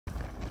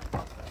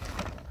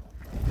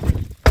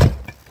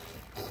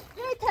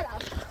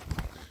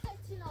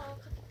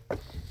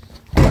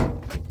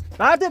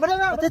بعد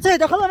برو چه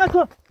داخل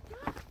نکن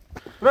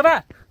برو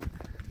با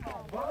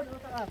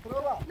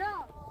نه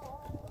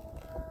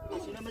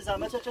شیرم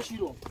زحمت چه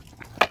شیرو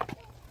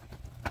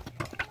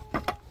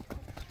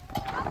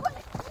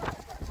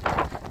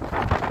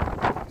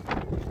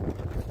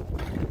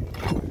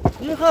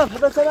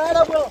يخاف بس انا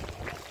اعرفه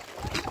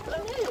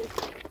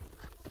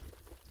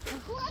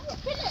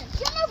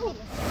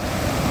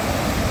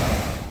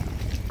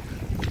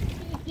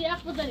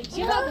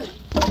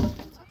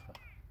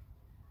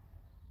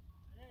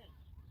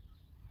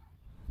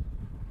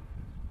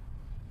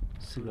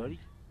سيجاري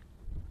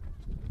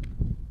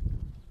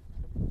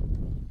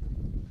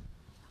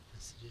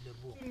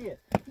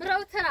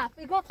برو تراب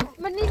يقول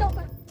مني لو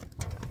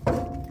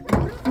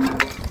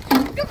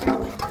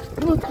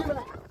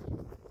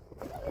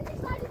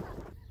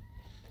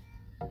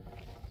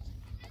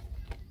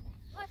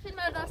في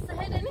المردة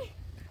سهلني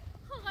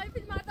هاي في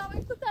المردة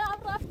وين كنت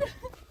ألعب رافته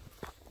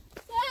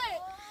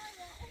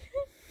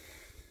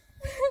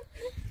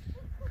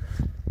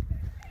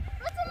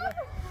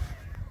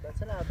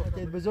بس أنا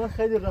التلفزيون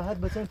خیلی راحت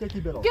بچن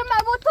تکی برام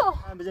جمع بوتو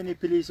هم بزنی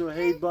پلیس و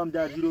هید بام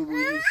در جلو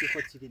بوی ایسی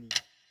خود سکنی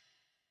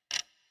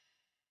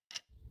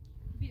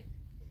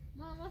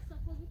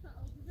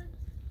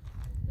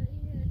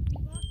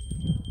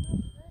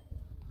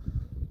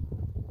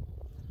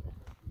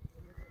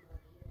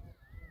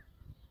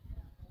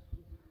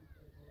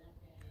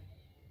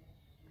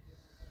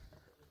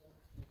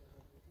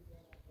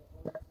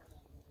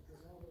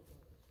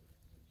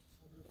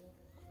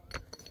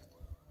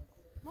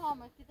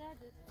ماما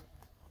كده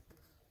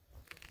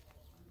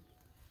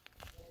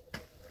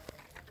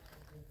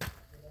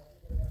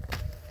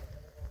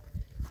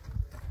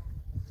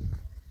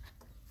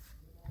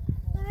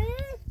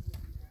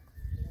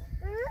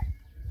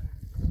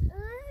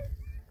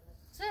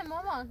چه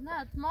ماما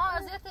نه ما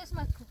اذیتش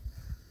نکن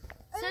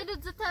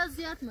سیدت زت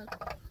اذیت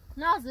نکن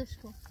نازش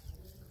کن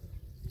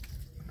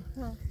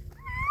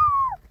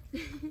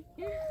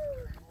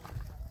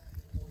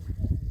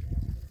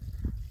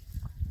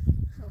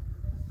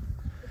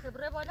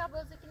تبرأ بالا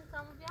بوزك انت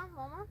عم بيعم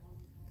ماما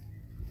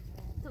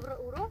تبرأ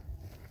ورو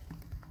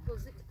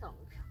بوزك تام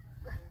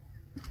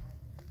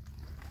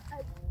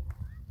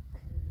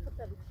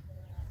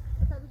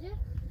خطابجي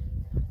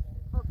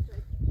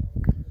اوكي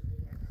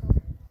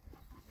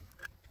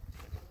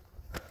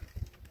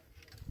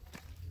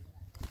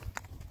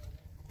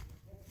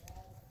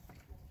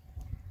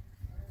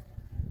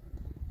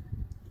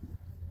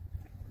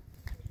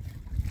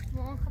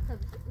ماما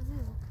خطابجي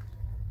زيزو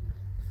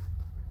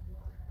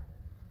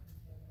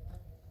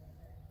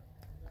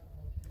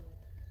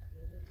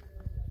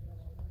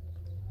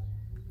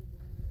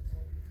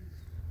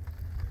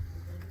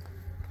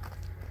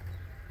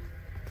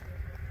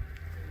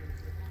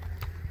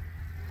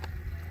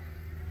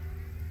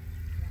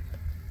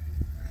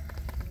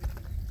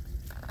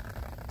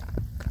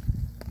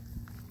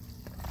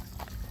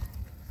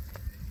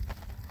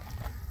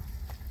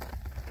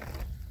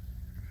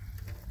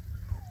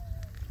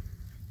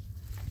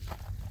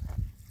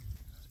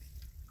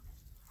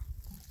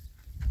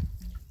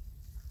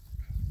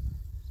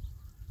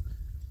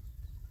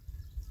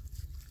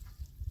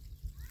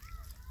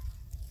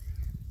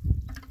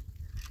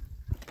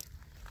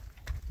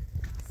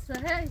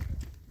هاي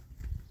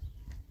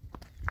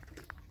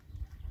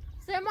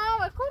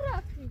سماوة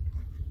كلها في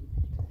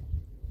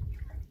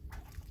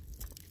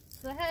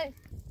هاي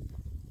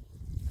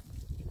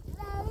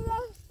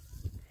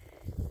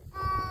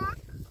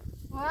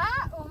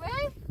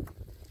أمي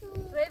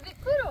بيبي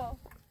كرو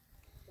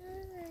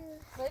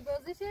بيبي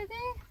بازی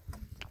شدی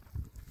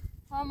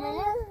ها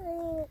ماما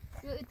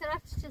یو این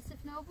طرف چه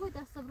سفنه بود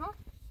دست برو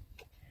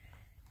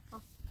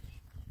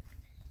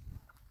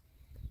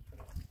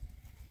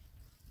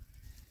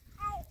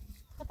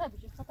خطا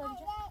بجي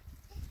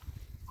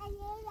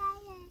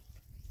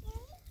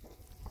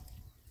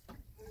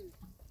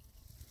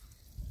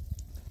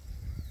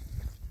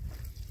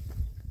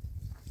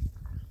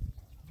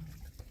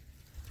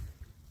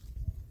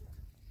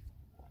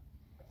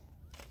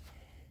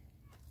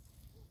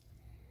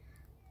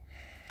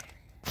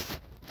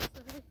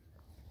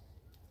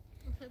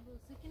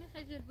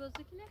خجل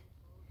بازی کنه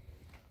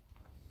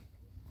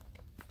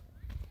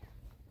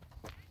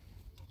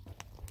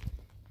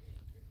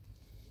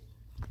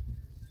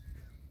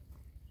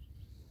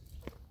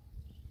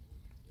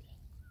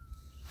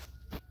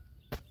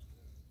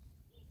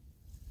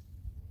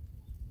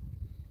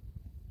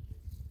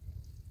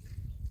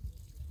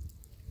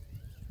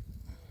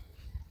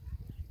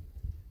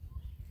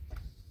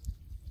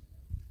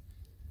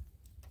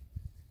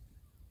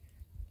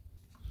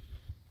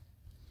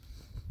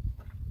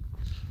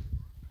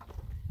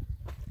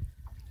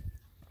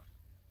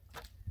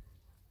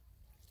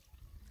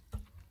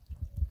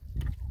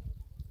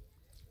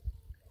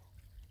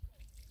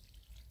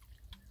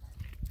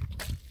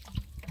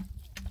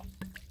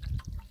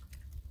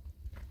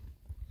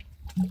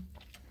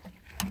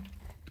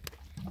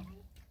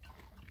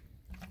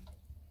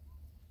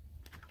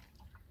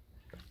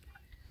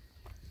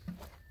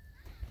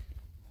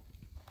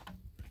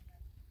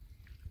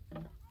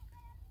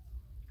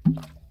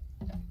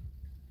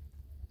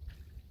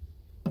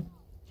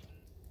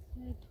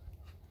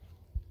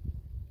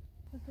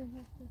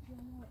صدای خیلی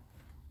خوبه.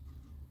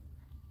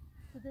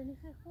 صدای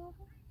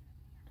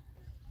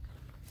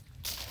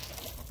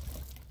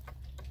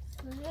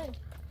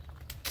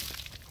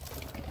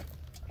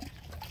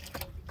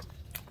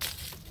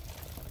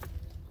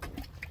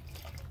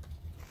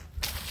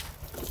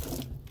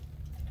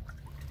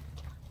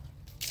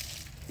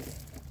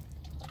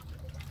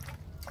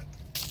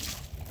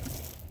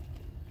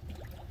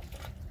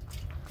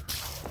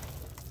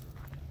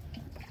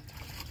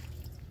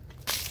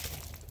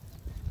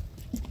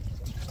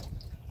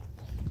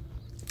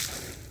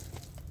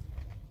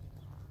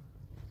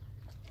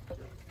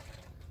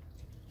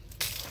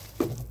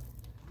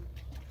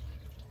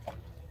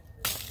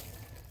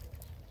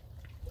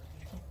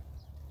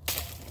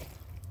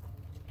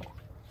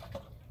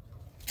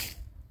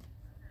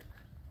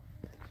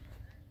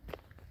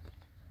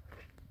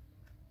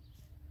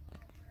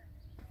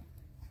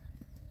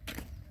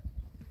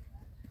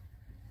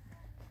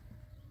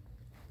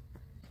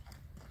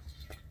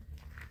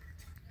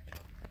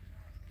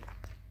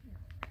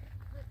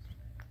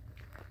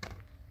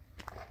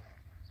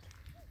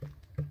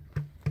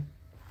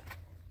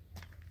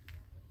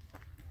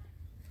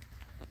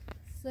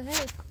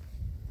صحیح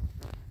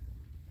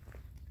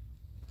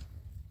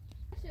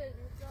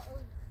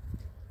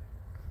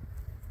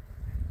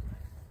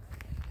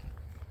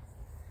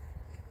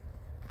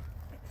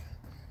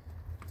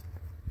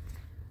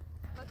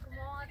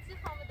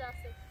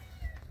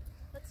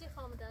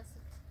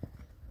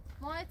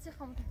ما چی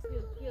خواهم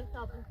بیا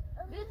تابره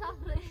بیا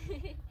تابره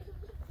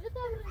بیا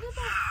تابره بیا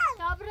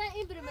تابره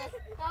این برمه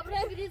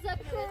تابره بریزه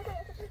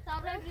برمه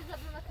تابره بریزه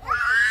برمه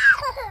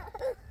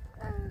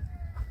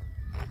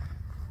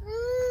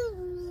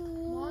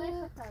مای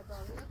خطر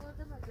داره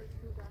نگرده من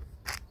داشتوده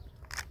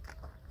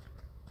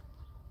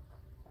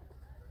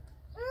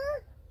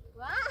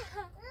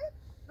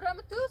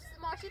برمه تو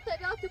ماشین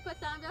تبیا تو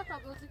پتن بیا تا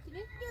بوزی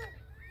کنی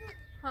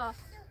ها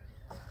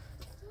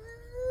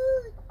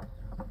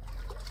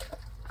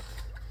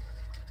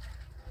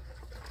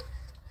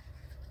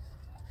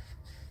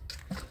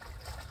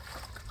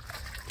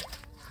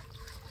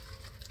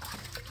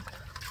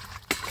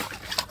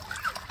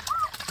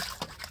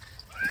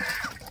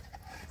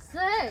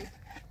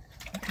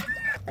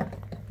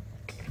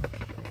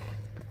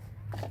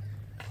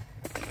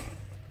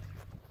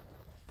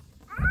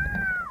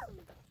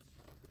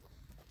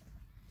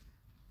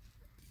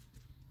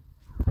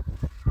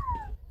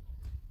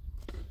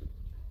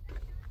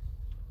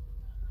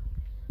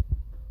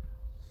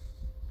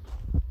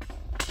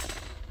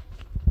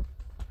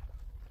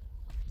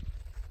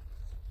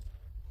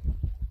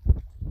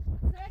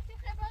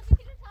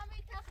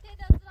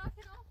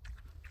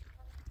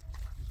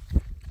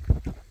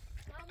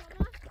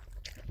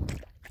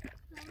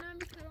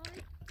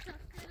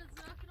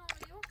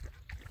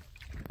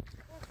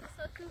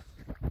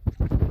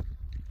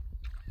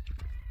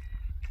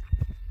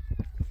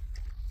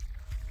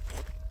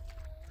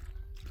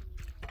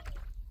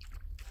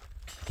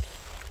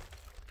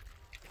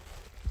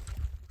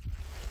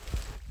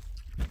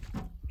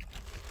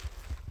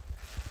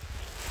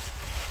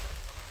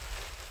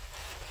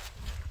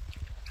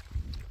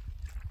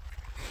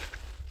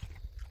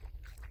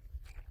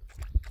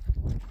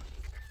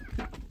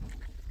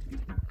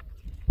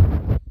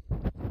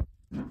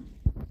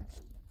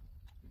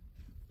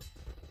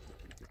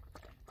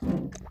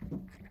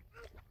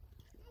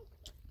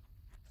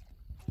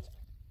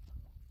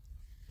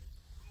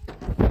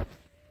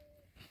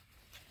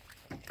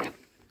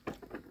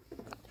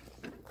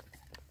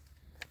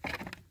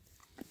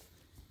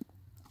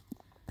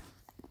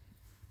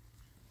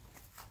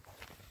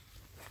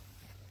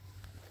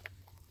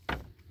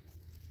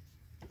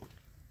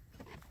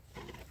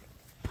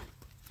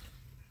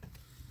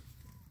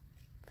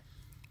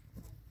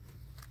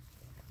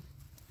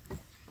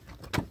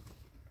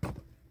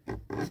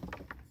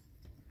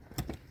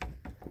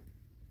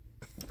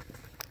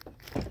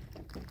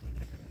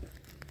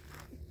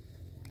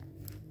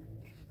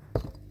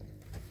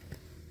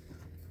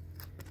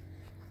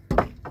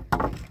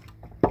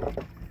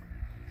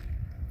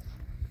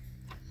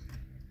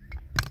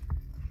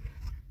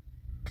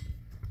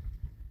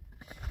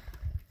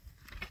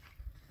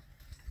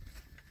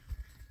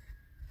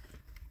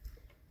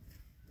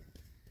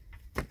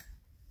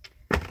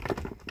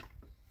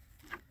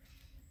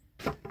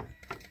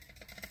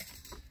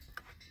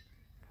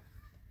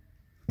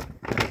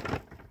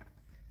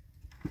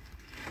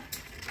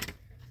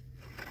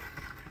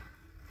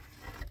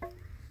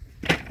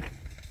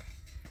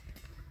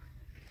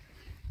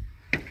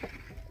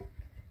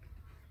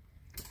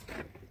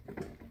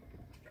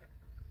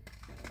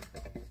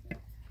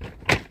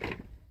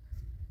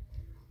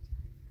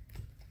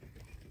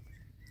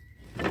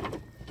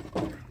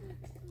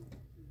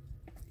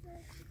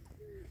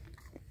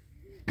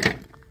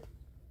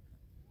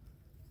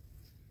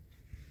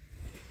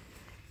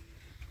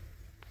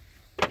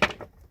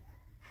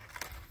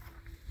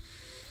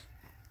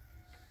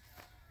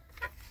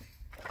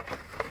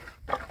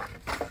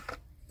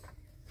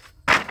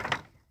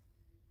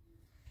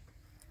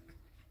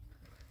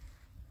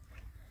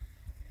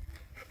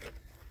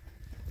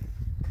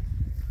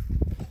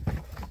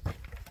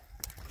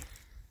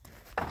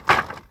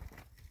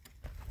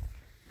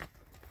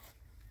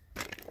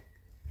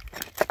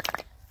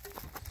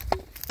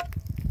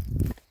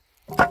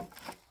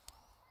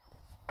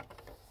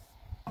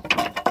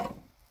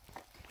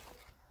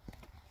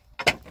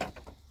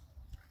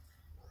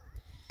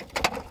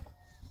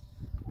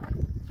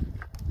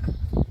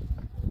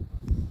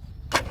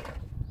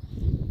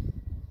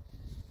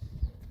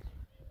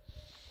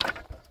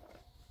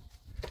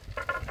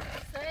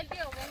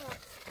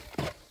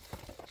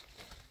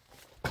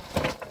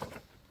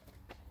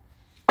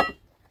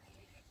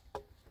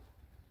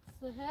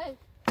هاي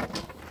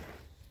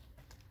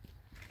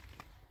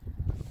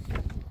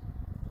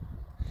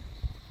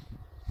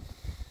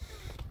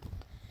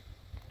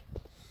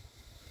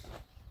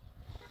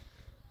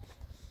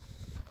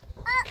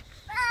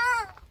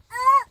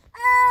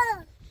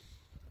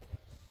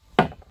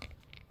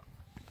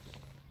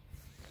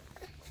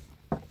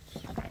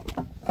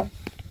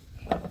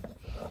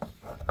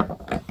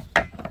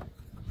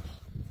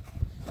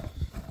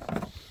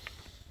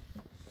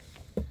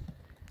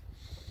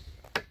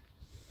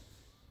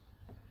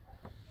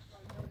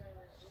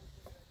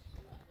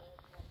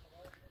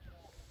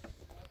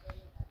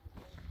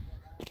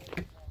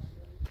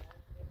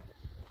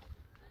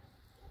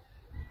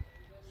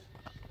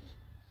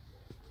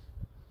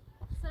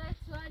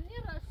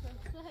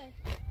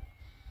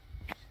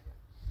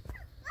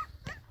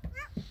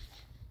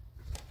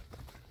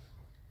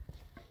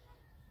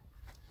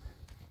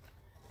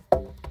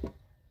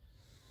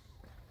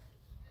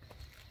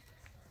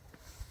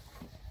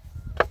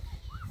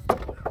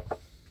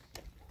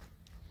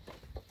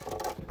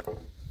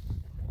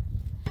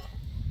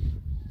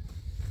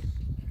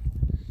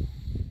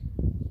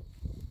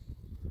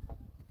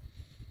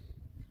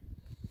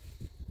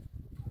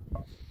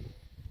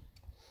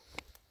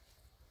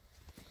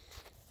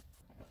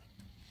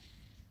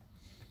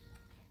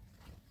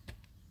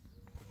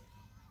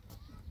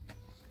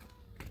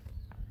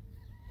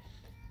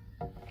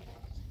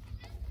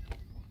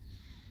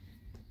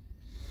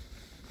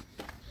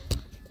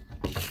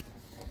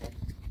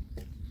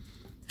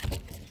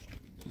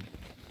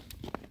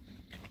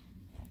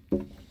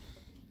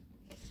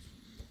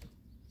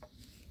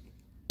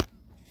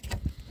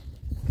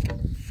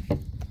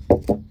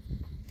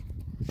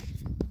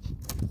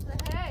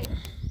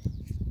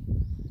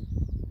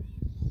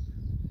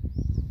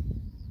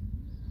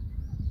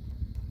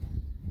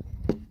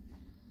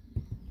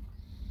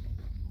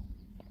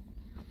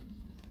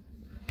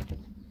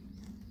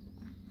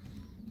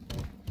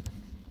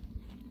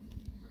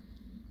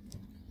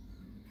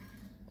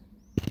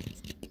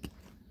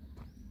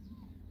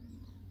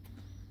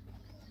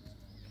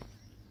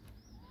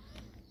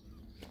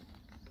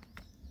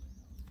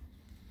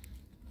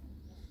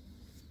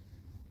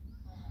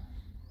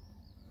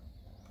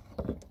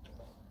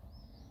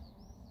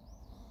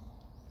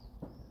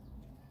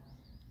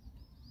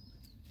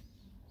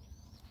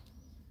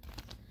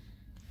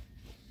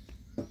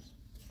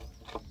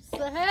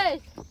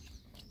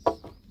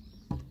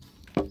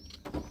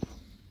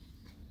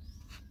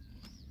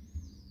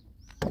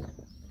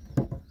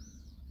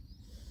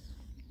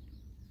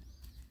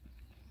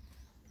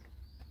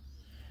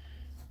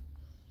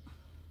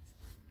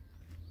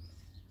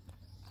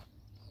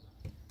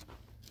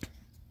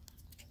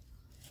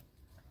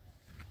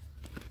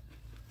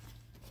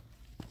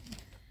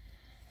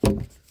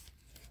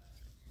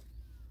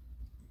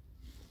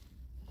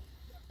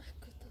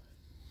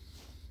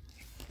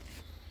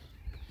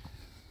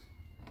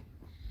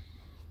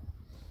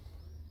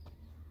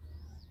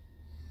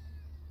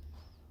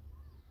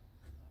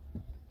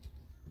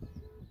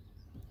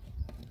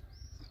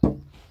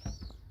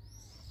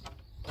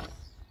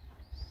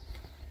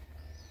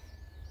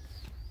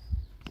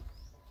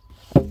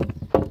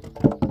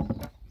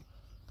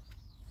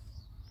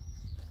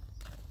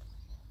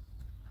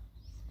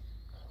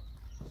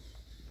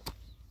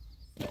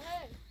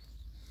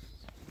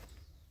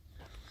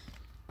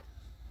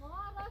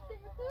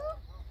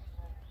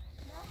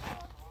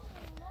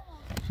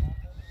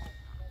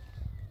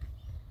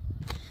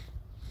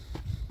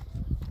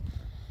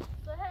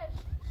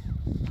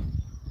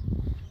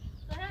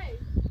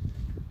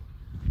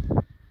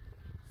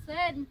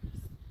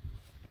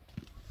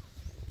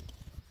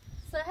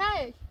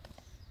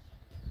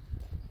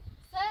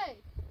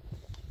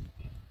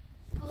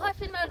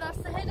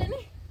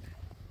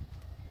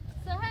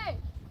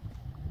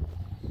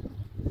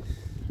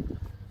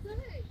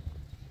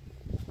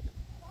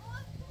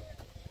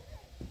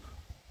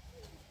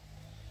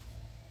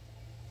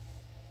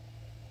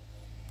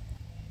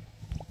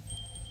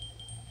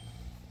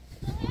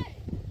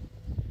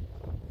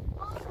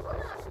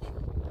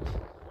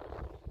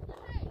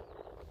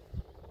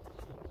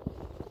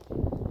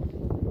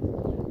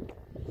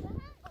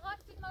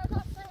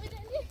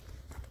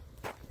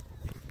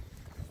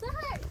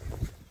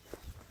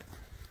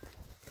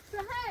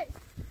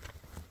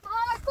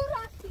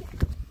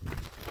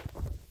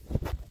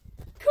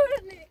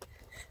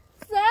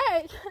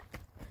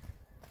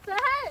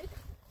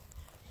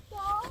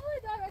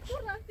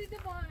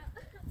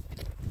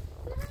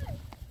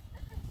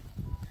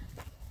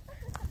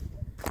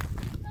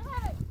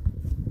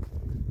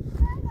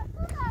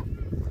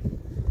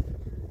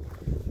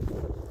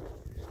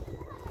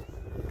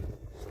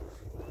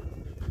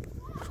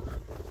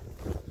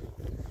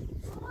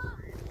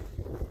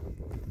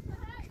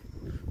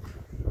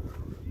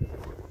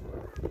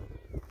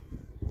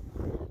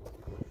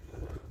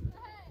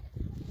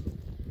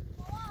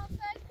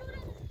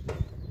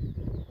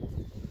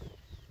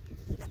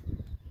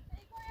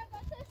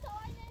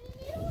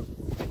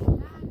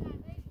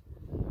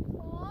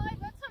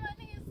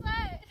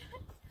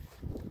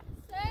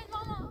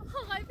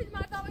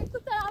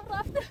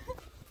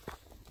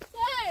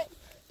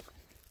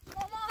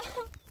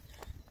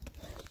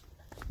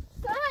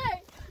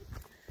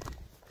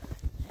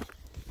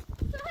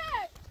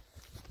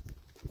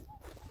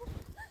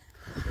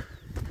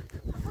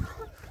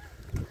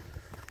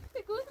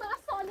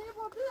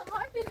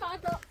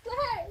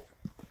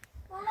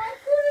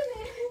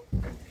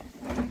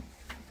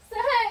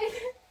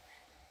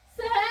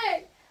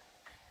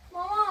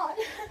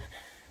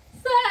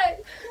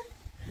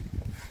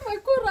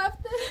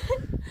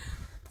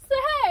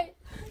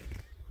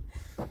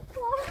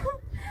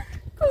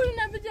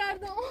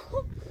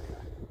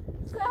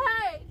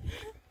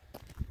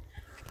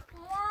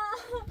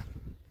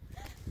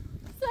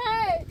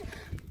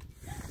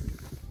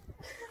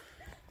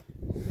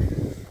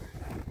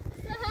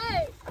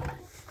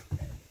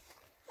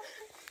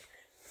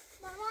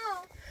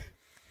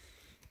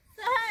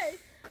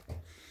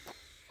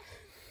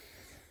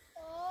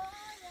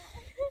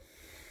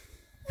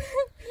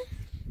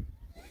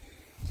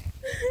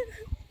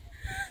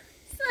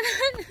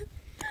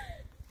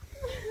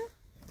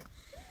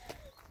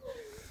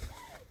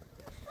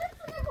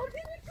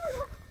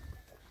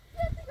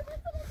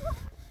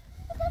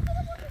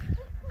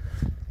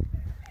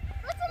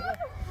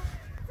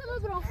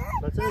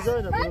بچه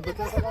زاینه برو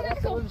بچه فقط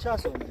رفتم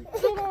نشست اومدی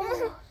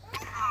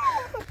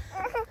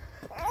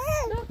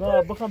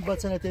ما بخوام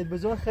بچه تید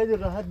بزن خیلی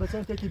راحت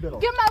بچه تکی برام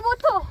گم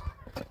تو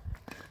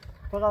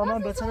فقط من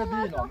بچه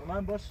بینم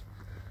من باش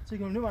چی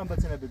کنم من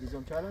بچه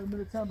بدیزم چرا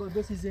من چند بار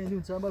بسی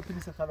زندون چند بار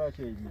پلیس خبر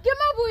کردی گم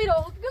بویرو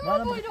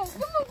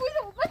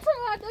بچه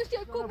ما داشت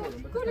کوبو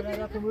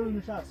رفتم برو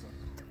نشست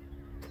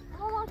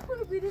ماما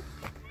کول بیری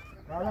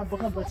الان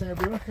بخوام بچه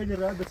برام خیلی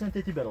راحت بچه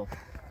تکی برام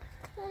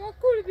ماما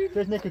کول بیری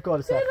فکر نکن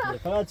کار سختیه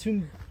فقط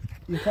چون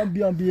میخوام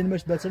بیام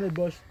بینمش بچه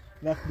باش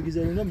وقت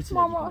بگذارونم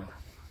میتونه ماما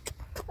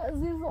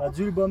عزیزم از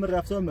جوری با من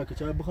رفتار میکنه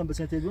چرا بخوام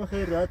بچه تید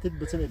خیلی راحت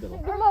بچه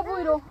برام گم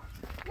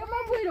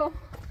بویرو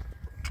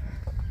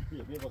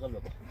بیا بغل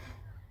بابا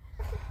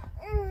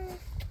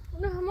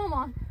نه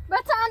مامان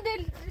بچه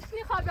عندي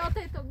شني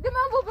خابياتيتو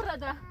قمان بو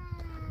برده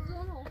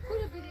زونو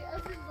كل بيري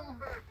عزيزم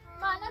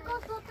معنا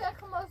كوسو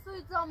تخمسو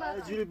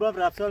زمان جوری بام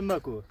رفتار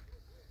مکن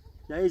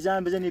یا ای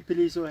زن بزنی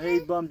پلیس و هی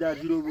بام در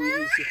جلو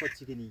بوی سی خود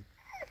چکنی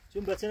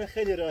چون بچه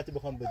خیلی راحتی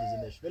بخوام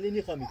بدیزمش ولی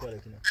نمیخوام این کارو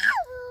کنم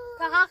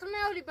که حق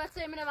نولی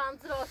بچه من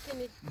منظور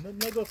کنی من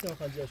نگفتم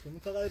خانجاش کنم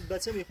فقط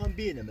بچه میخوام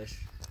بینمش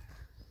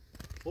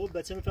خب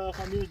بچه من فقط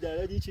خواهم بینمش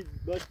در حدی چی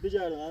باش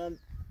بجردم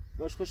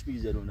باش خوش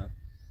بگذرونم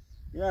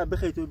یا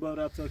بخیر تو با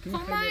رفتار کنی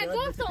خیلی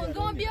راحت گفتم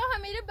دوم بیا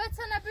همیشه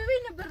بچه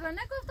نبینه بره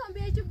نگفتم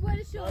بیا چه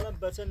بوری شو الان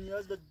بچه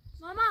نیاز به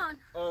مامان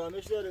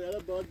آرامش داره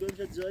الان باید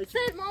بریم جایی که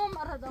سیر مامان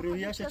مردا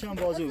روحیه‌اش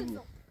چند بازو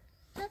بود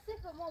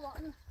چسیف ماما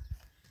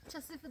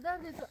چسیف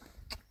دردی تو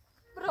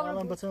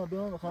الان بچه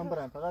بیام میخوام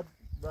برم فقط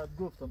بعد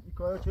گفتم این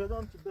کارو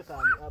کردم که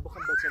بفهمی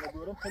بخوام بچه رو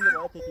بیارم خیلی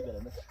راحت یکی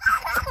برم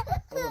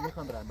بابا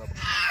میخوام برم بابا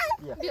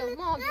بیا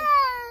مامان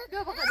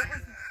بیا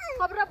بخیر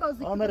خبر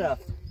بازی آمه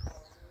رفت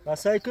و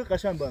سعی کن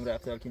قشنگ با هم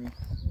رفتار کنی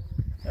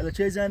حالا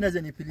چه زن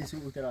نزنی پلیس و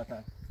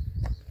اوتراتن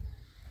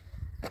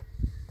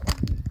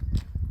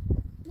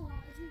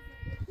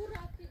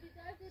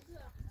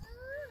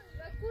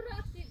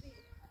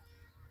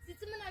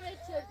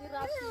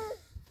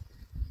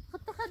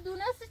خط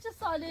خدونه سی چه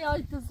سالی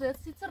آیتوزه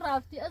سی چه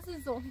رفتی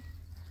عزیزم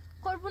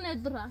قربونت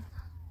برم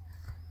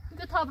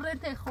بیا تابره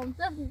تخم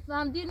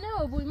زم دیر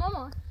نه بوی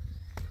مامان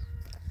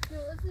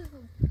بیا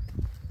عزیزم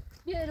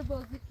بیار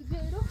بازی که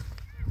بیارو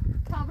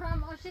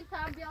تابرم آشین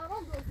تر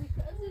بیارم بازی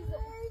که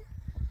عزیزم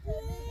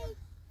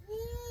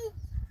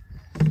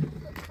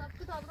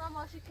تابرم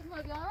آشین که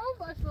ما بیارم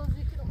باش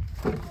بازی کنم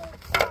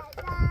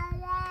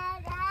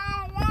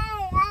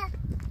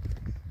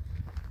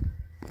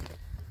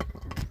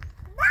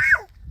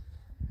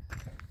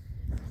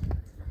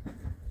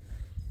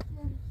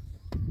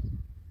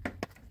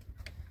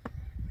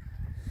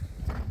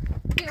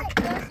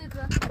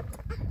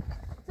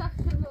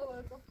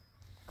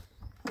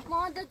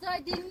ماده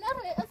جای دین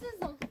نره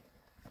عزیزم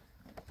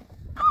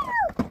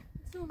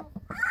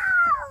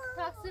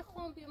تاکسی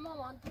خون بی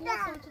مامان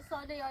نسون چه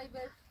ساله آی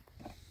بر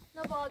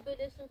نباید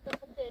بلشون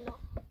تفتینا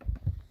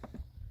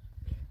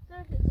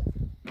نره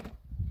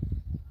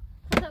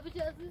خطا بجی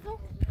عزیزم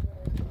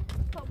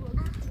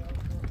خبر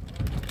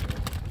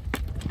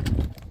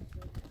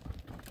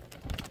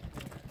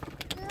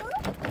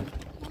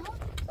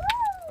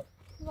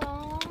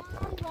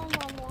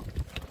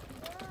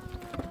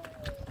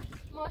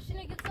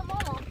ماشینه گیت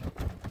ماما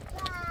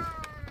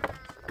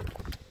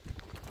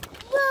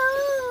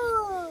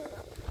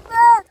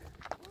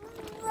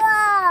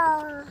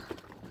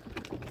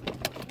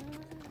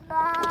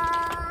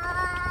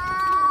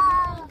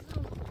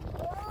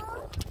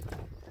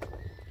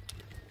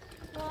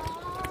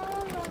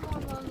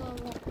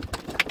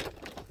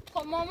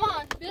خب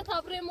مامان بیا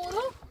تابره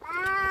مورو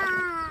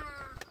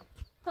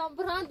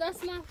تابران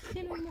دست من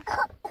خیلی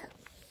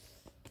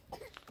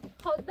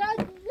خب دست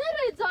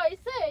نره جایی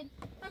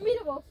سید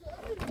میره باز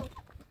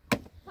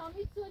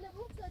تامید سوله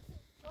بود سری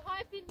و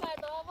های فیلم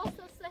مرد آواز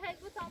سهل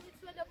بود تامید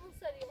سوله بود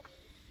سری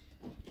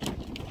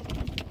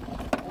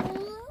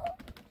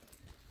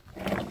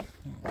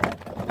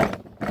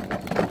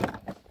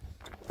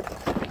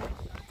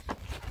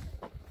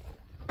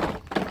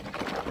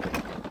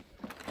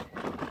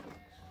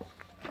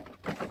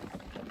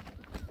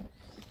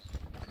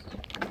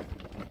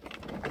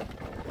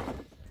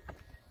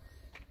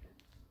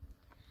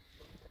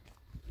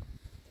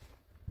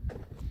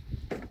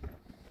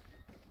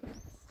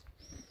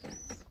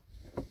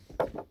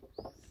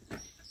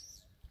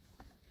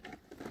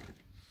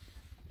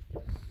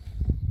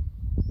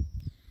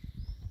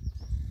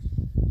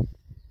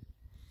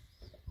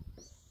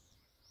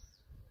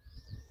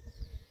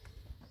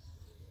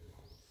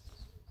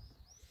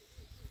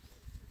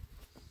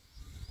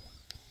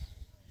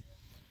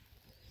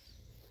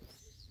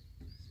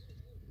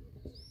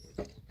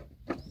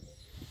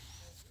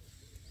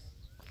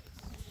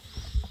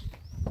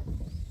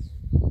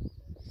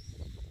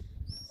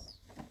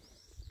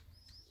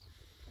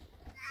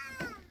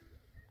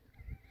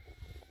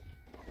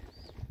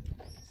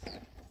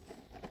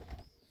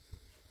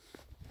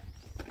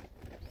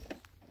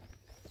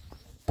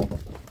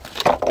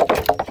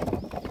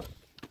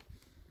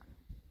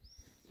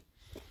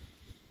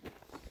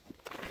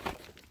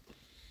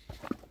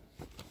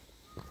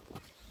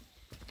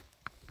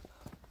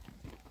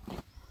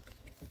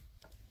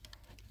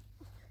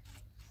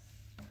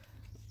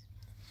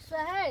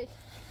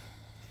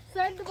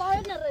سر دوباره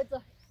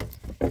نرزا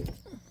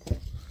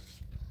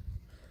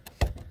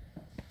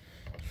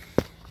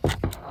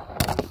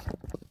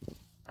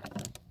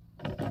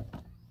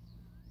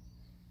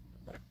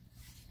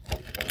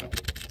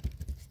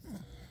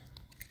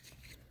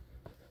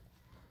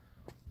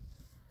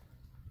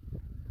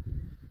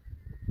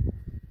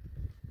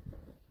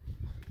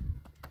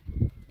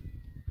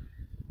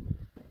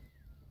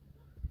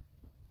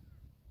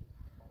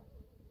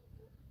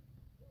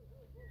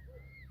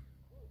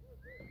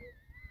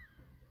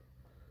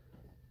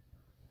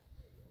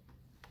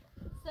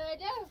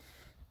سيدة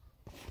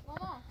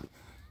ماما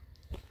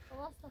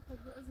خلاص تاخذ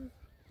بإذن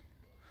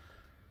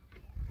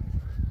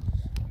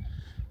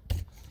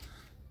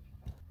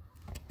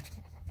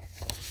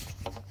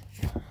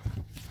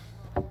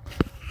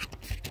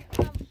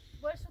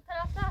باش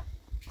طرفه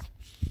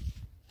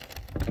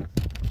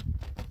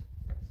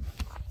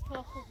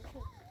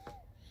خوب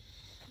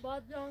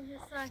بعد بیام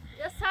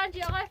یه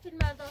سنجی آقای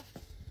فیلمبردار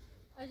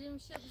اگه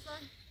میشه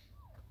بزن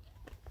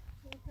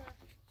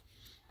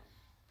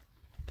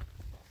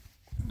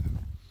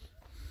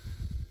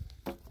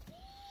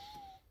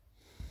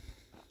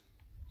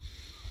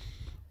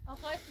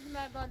آقای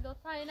فیلمبردار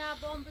لطفا این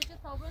عبام بشه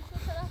تابلو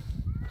شو طرف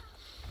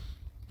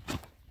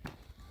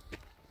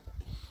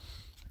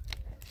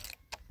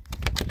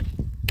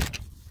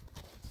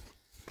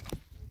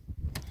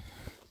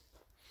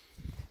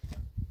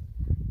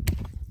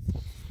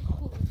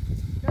خوب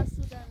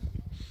دستو در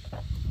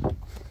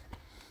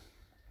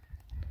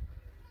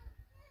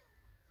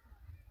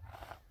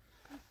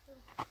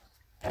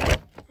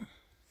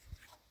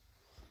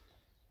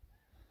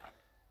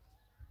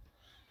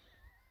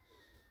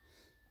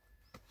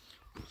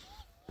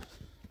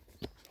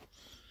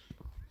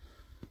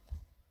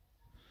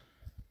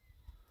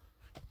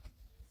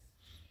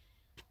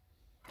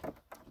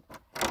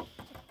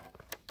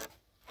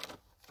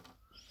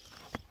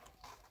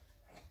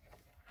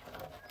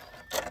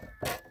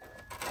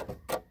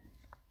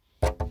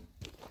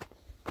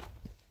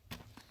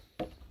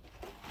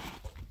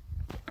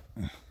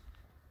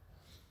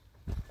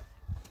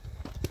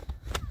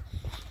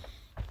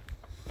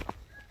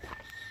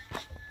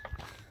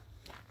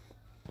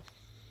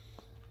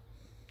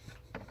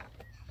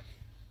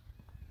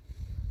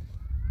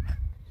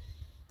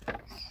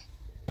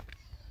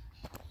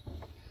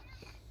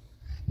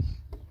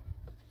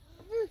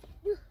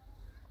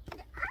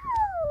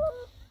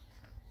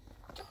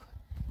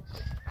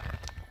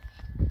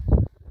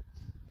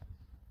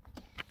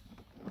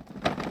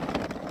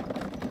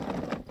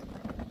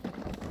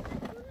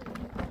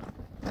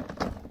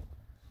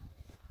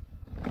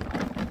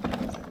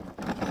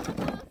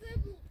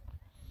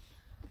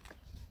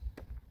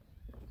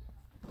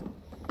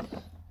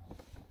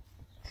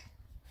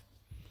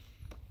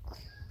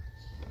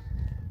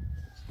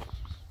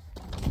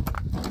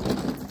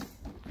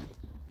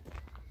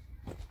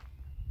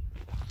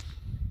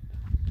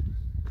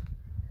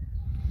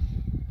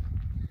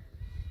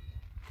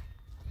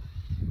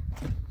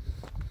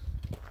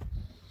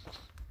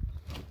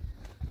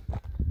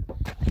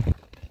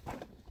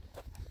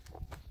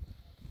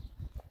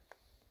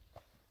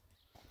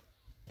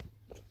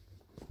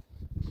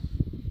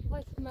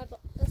مرد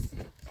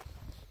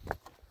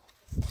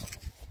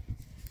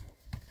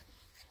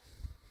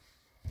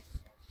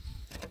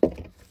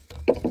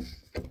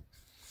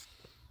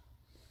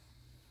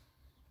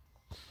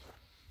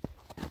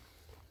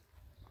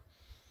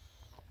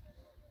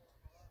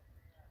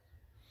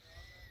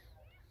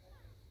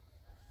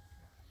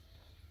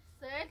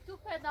سهل تو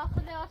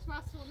داخل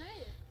آشپزخونه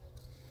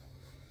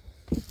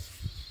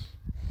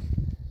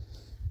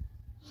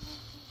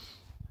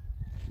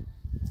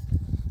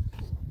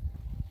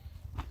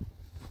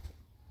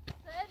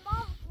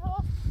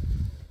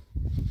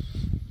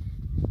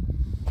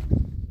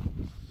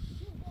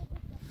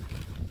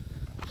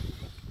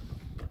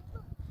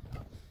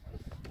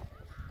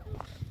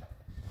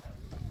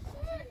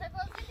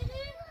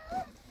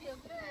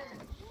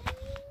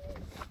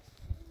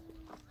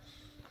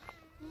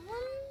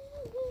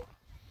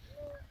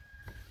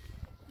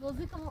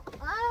بازی کن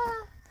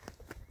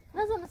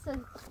نزن مثل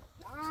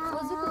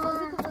بازی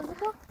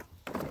کن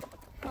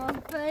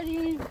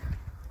آفرین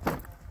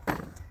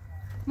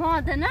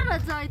مادنه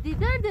رضای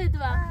دیدر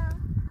دیدوه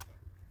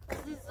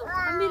عزیزم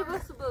امیر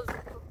بسو بازی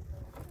کن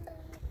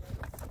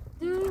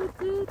دو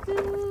دو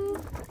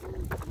دو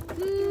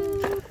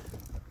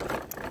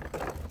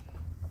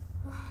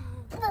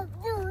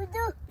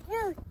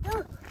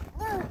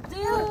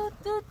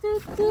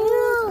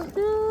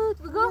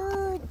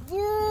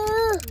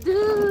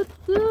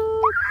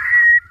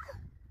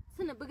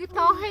بگی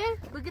طاهر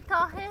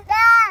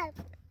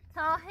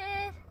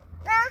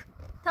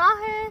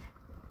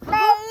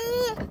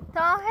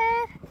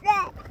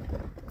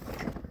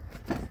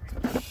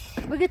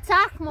بگی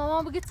تخ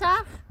مامان بگی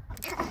تخ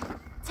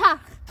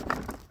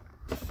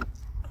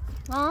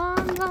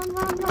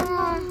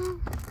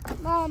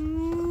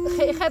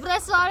خبره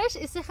سوارش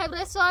ایسی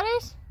خبره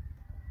سوارش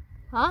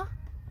ها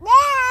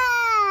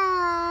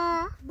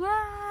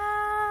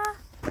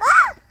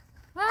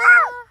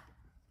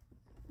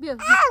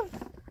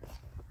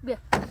بیا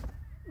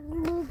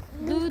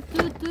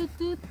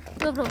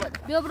بیا برو بالا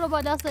بیا برو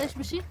بالا سرش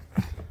بشی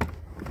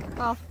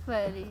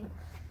آفرین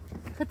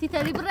خطی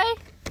تری برای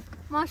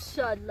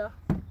ماشاءالله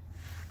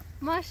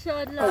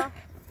ماشاءالله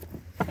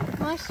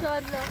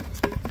ماشاءالله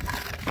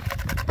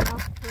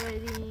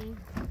آفرین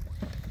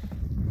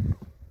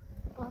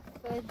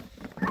آفرین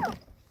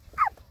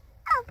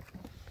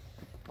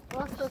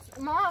واسط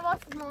ما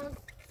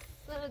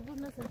سر دور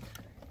نزن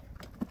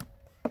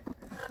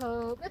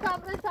خب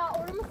بتابره تا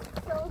اونم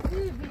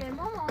سوزی بیه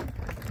ماما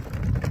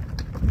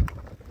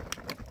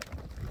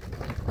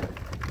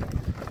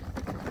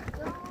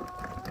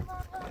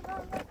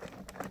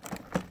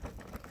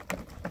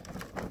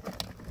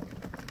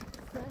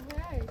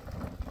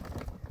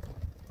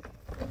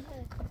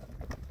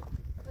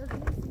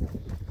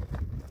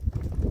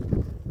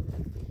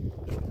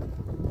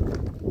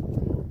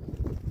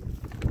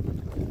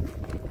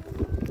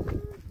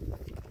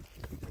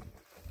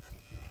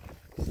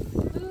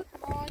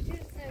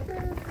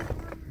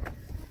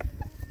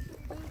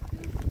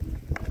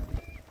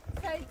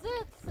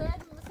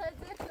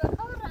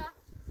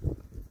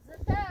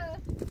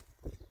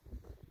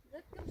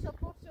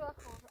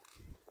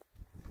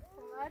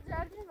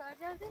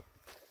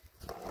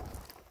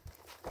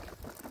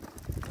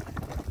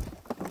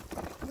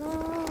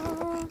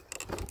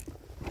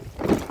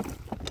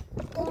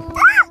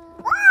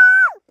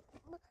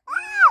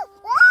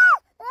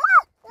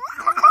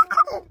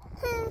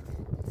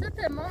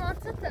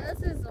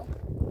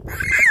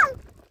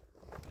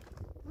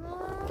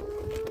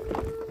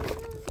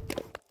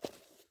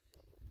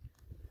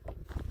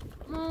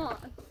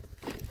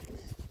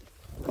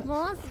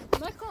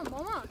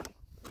ماما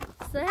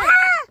سه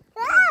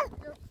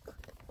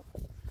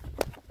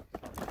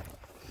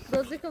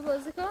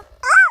بازی کن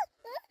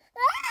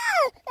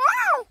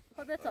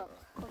خب بتا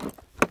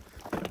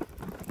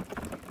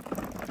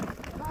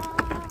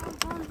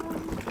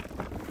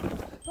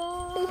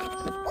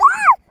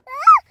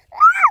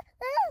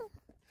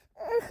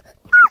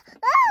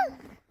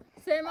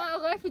سه ما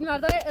آقای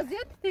فیلمبردار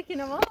اذیت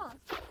تکنه ماما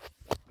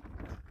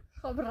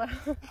خب را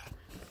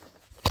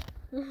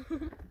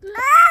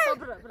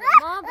برو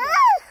ماما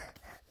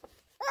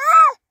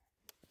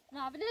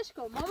نه بلش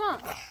کن ماما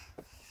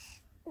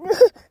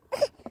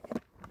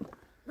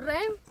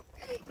ریم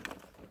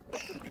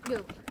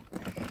بیا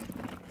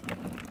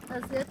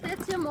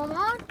اذیت چی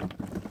ماما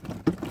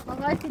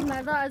آقای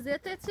فیلمبردار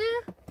اذیت چی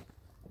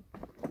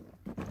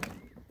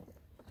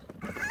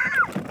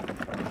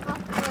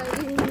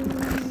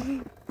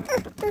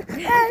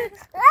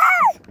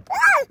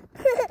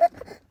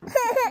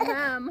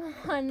نه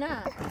ماما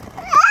نه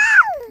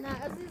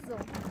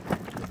عزیزم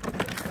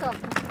stop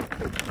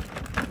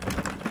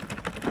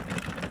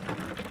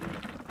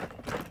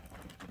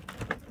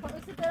خب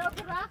ایسی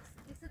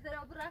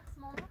درا برقص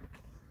ماما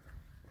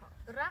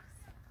برقص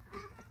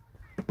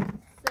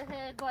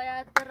سهل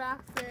باید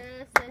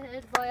برقصه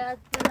سهل باید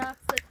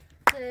برقصه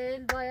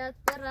سهل باید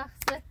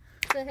برقصه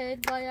سهل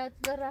باید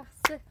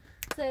برقصه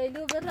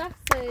سهلو برقص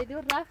سهلو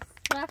رقص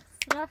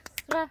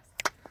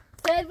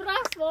سهل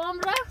برقص مام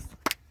رقص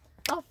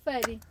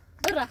آفرین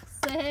برقص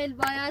سهل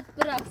باید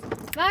برقص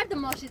برد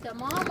ماشیتا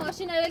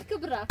ماشین اول که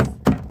برقص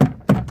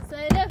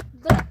سهل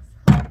برقص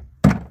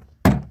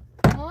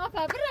ماما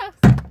پا برقص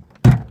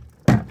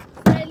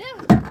سهل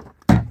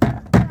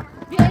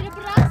بیایی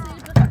برقص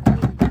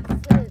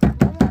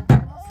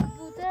ماما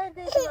بوده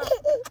دیگه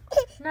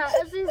نه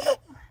عزیزم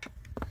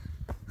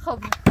خب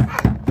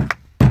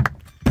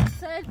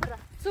سهل برقص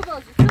تو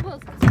بازی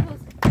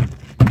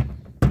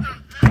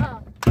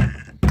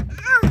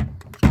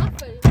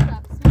آفرین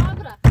برقص ما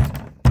برقص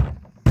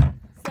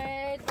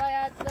سهل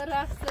باید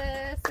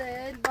برقصه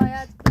سهل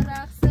باید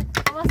برقصه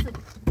واسه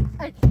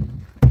ای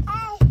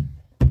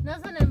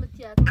نزن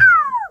امتیاز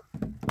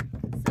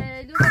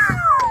سهلو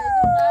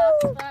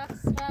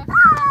رقص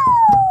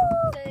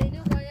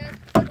سهلو باید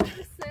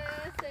برقصه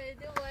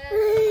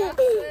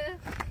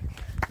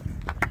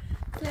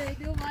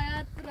سهلو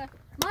باید برقصه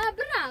ما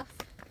برقص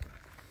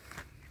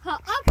ها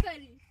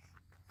آفرین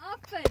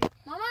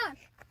مامان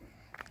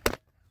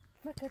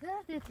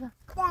بکده دیدم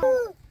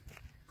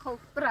خب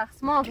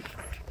برقص ما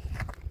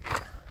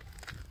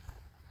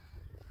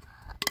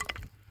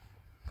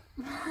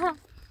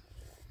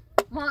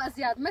ما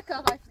ازیاد مکه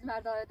آقای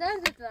فیلمبردار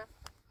درد بدم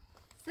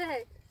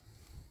سهل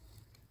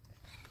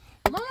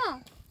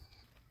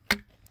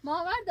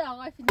ماما ورد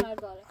آقای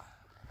فیلمبردار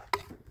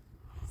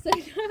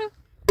سهل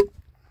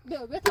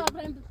بیا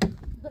بتابریم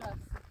برقص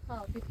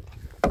ها بیا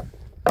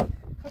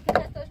خب که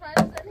دستاش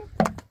باید بزنیم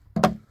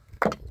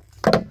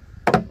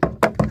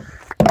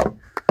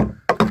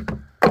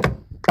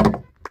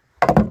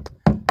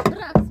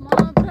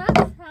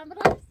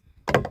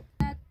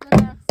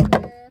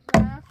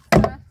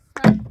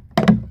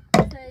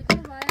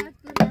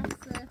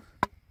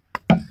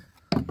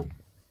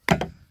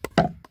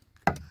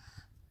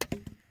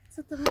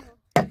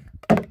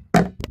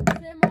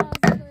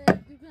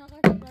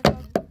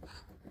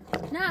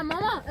نه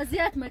ماما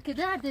اذیت مکه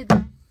درد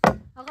دیدم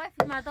آقای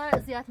فیلمبردار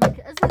اذیت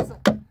مکه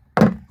عزیزم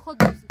خود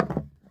بازی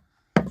کن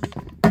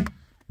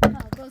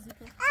بازی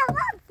کن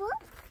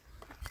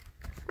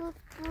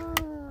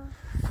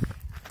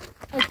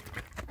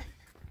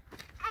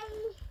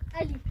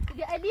علي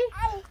دیگه علی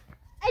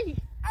علی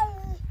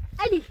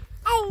علی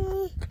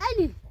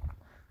علی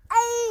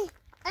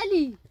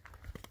علی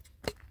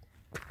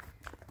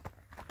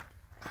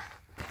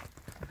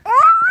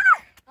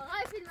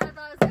آقای فیلم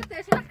بردار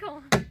زدش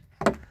نکن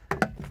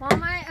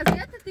ماما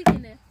اذیتت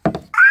دیگه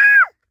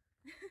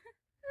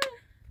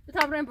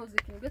بتا بریم بازی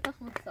کنیم بتا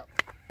خون حساب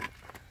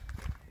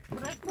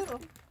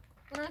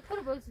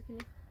برو بازی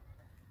کنیم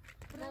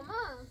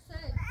ماما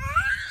سه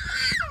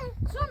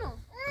شنو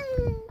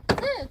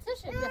سه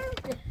شه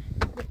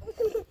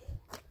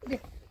بیا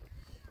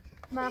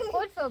ما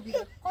قلفه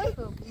بیا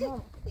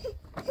ماما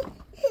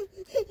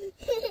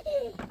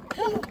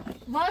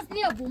باز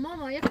نیا بو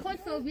ماما یک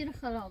قلفه بیر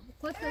خراب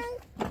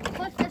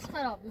قلفش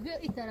خرابه بیا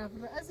این طرف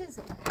رو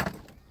عزیزم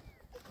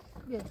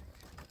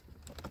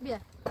بیا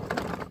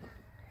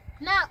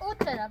نه او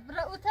طرف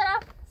برو او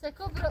طرف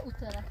سکو برو او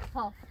طرف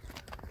ها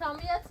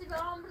تامیتی به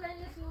هم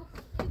برنی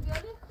تو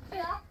بیاری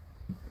بیا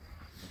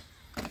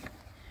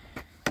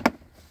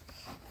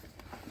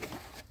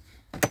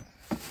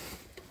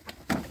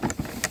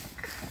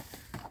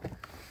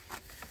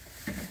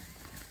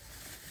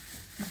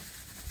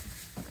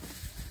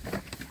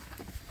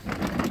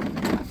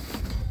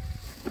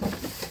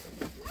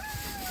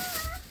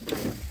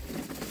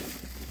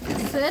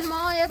سر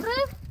ما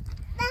ابراهیم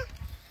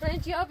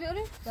رنجی ها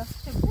بیاریم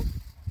دست شبه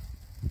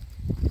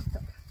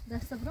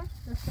دست برام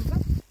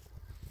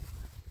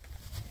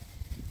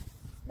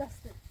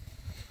دست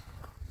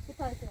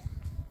بتای تو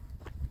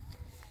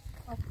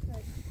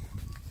آفرین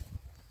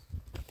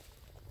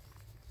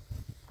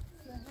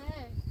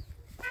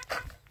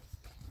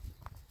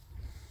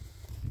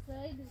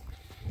سهیل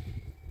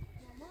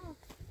ماما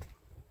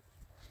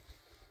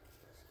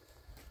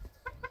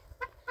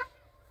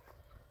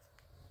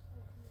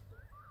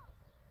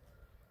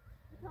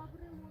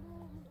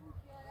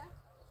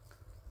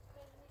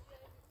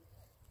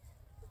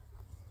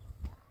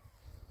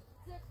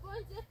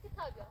زد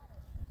کتابی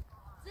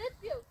زد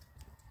بیو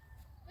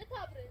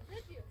بتابره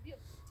زد بیو دیگه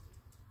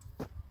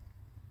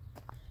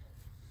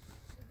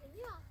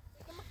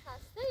دیگه ما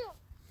خسته یو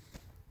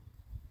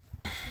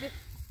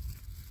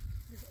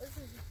بیو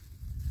عزیزی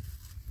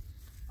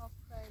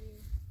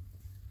آفرین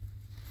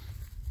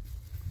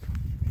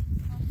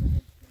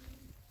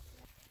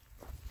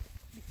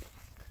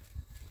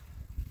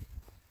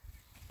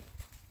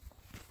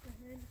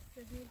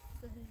سهل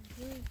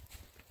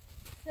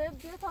سب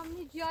بیا تا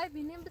همینی جای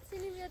بینیم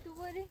بسینیم یا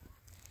دوباره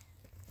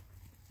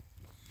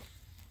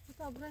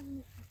بطابره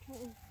میشه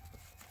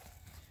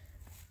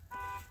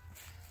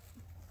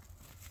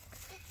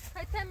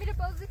خیلی میره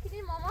بازی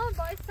کنیم ماما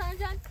باید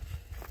سنجن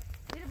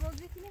میره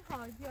بازی کنیم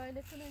ها جای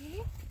لکنه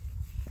بینیم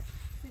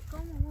بکن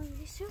ماما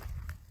یشو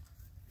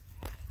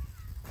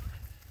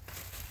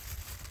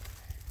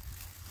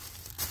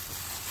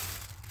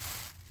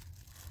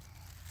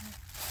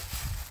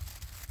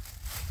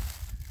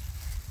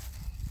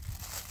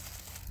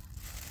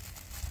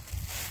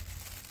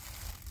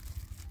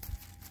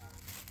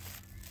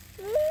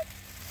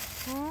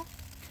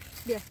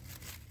بیا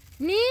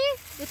نی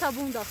به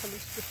تابون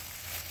داخلش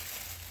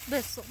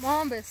بس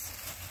مامان بس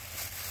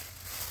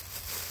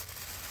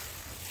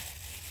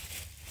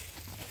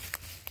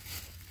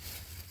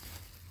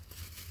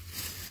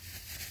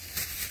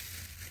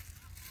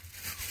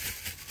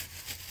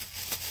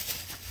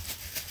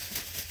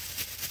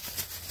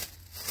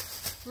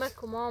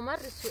ماكو ماما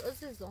مرسي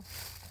عزيزو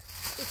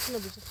اسمه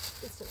بيجي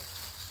اسمه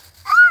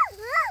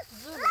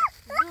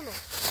زولو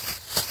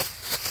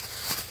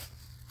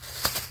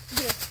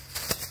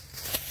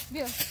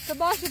بیا تو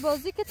باشی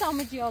بازی که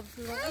تامو جیاب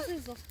زورم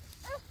عزیزم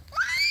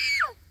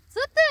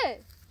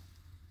سته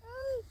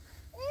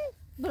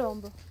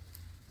برام برو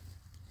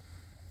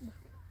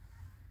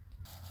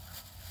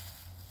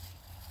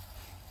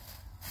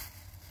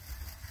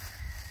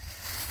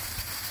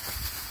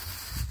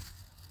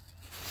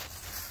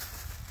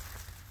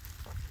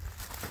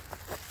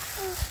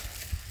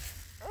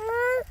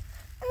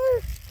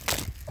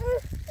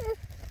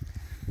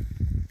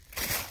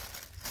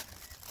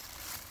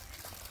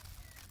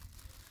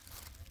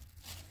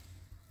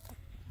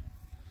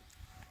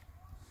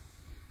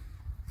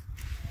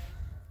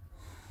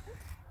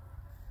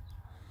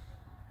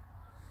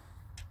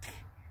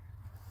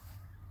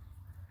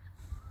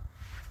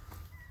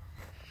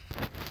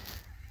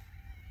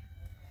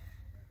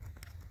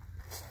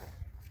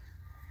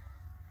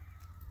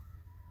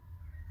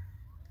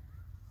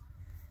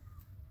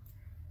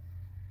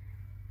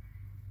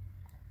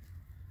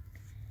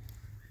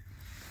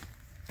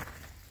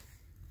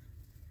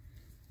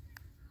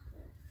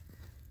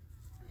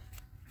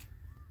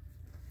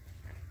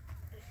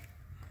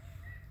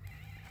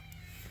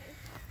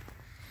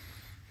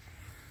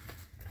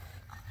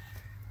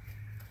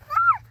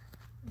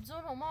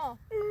زورو ما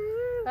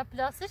و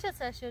پلاستیش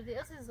سشردی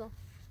عزیزم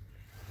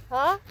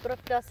ها برو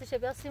پلاستیش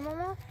بیاسی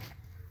ماما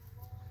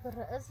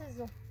برو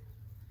عزیزم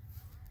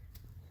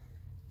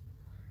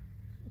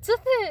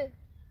چطه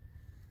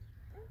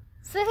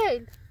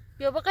سهیل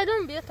بیا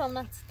بقیدون بیا تام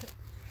نتسته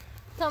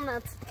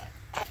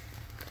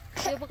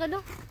بیا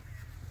بغلو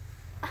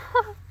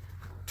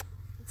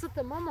صوت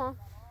ماما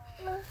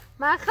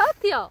ما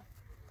خاطية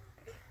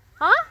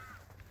ها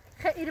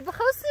خير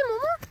بخوصي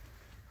ماما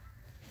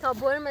تا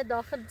برم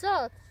داخل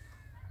جات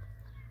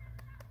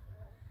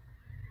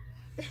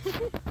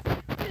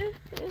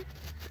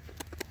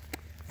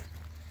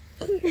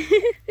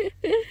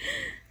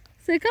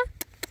سيكا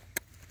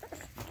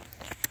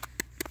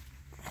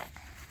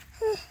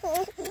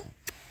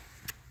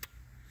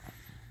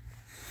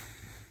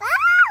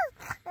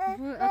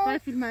أقاي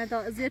في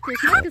المعدة زيت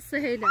ايش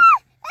السهيلة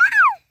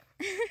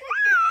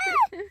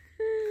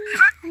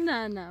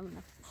لا لا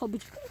لا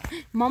خبج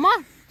ماما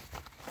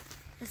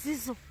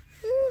عزيزو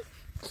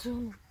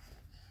شو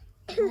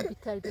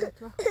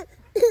بتربيتها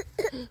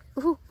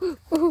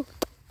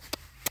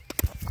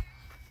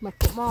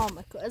ماكو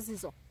ماكو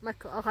عزيزو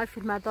ماكو أقاي في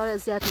المعدة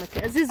زيت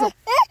ماكو عزيزو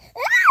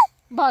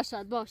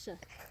باشد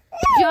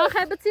جیا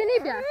خیلی بتینی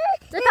بیا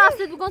ده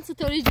تاسید بگن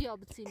ستوری جیا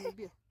بتینی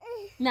بیا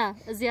نه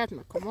اذیت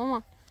مکن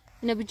مامان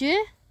اینو بجی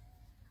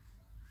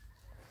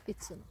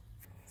ایتسون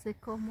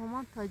سکو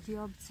مامان تا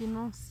جیا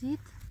بتینون سید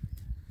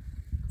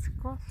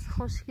سکو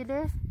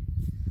خوشگله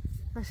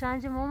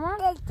بشنج مامان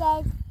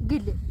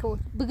گلی گول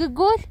بگو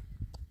گول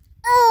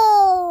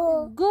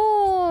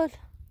گول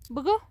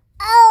بگو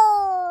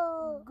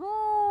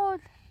گول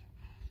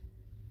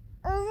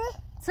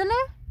سنه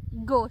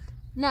گول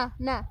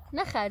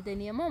نه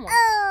خردنیه ماما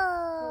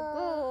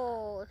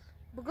گول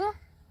بگو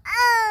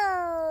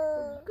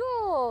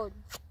گول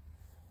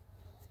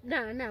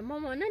نه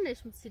ماما نه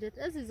نشم سیرت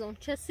عزیزم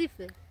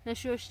کثیفه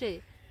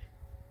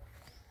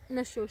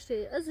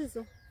نشوشته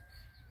عزیزم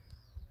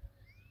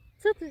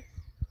چطه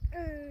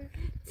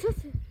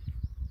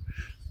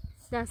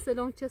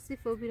دستلون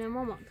کثیفه بیره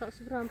ماما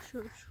تاسو برم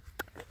شو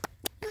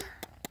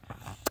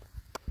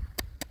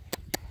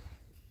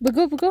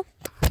بگو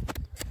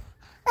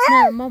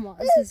نه ماما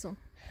عزیزم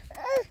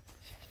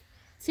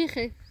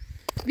سیخه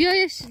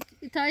بیایش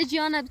تا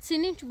ایجیانه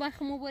بتسینیم تو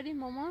بخمو بریم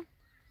ماما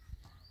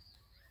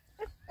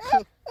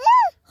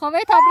خب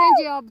وی تا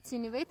برنجی ها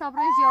بتسینی نه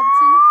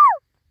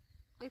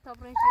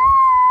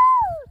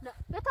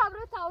به تا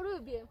برنج تاورو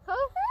بیم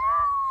خب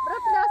برا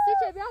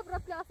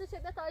پلاستیچه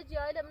بیا تا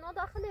ایجیانه لمنو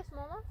داخلش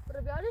ماما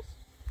برا بیارش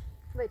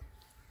وید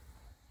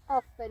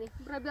آفرین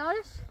برا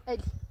بیارش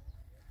الی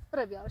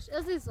برا بیارش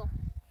عزیزم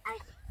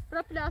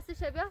برا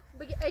پلاستیچه بیا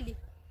بگی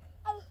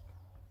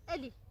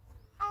الی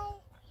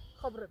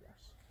خب برا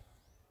بیارش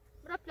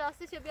برا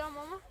پلاستیچه بیا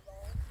ماما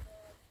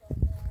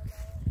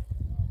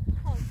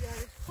خب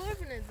بیارش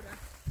قربونت برم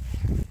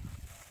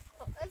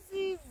خب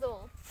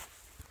عزیزم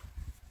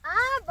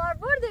بار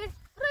بردش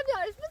برا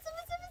بیارش بسه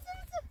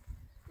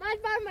من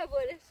برمه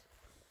برش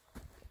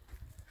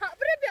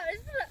برا بیارش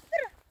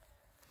برا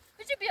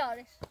بجی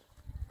بیارش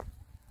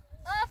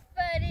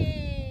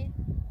آفرین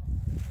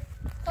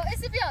خب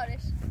ایسی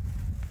بیارش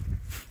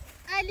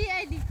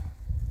علی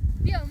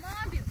بیا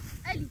ماما بیا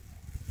علی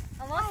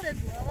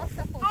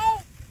حواست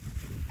خوب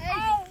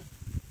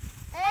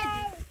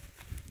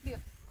بیا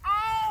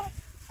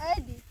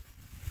علی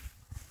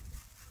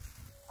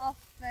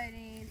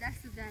آفرین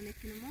دست در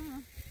نکنه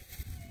ماما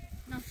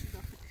نمشو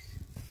داخلش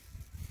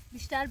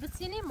بیشتر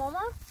بتینی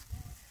ماما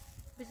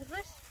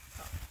بجرش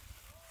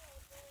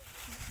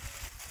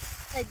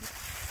علی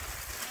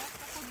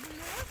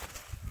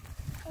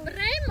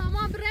برای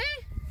ماما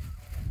برای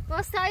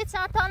باستایی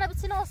چند تانه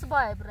بتینه واسه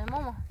باید برای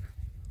ماما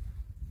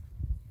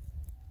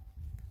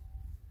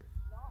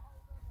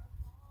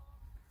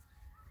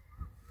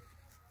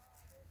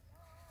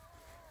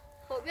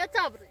خب بیا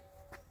تا برای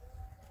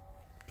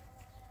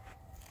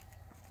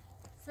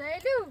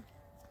سیلو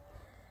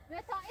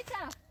بیا تا ای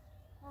طرف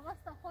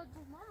واسه خود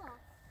بود ماما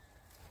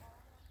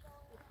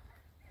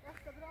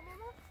واسه برای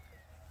ماما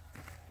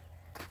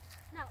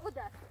نه او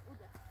دست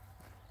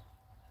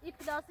ای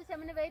پلاستیش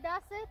همینه وی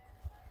دست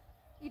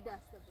ای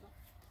دست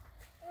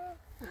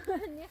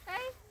برای نیخی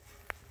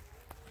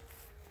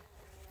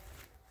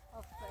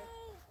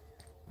آفرین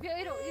بیا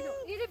ایرو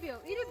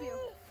بیا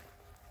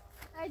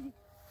علی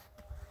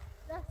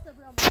دست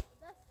برا ماما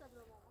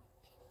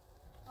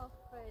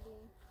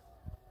آفرین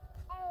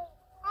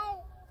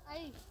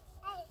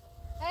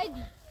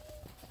علی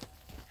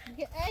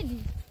میگه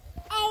علی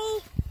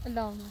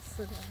اللهم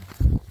صل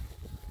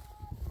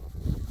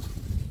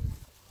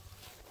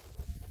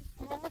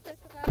ماما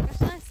تکرار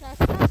قشنگ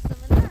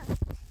سرسبزه نه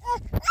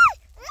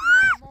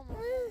ماما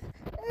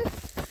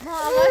ما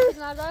اول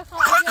مردای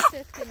خواه بیا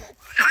سیت کنه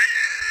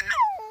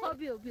خواه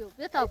بیا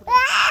تا برو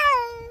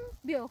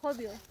بیا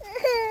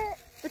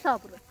تا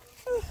برو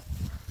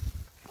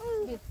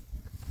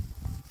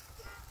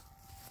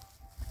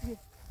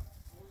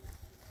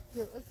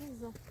بیا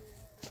عزیزم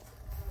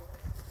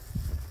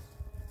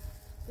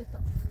بیا تا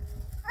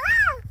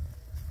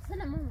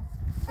سنه ماما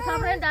تا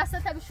برین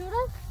دسته تا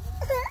بشورم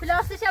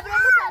پلاستیش برین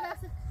تا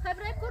دسته خیلی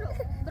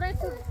برین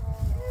کرو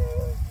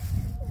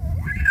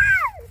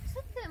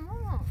چطه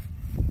ماما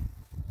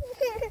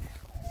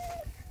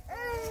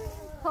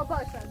خب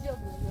باشه بیا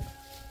برو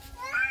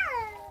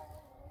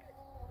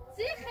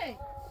سیخه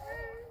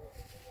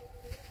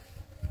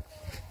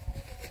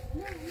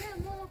نه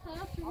ماما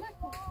خواهد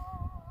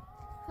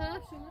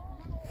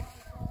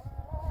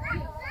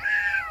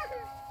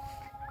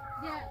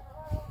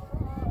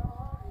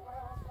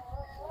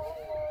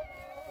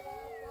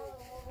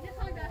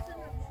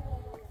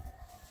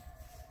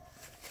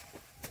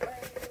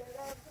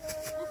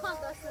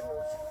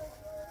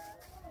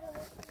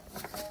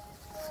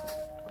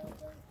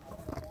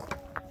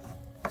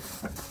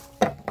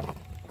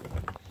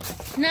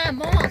نه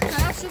ماما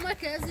خراب شما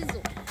که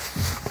عزیزو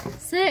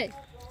سه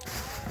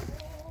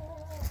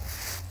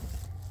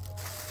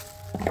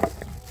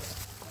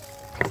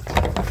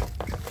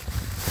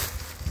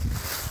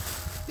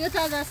بیا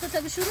تا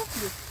دستت بشورو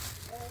بیا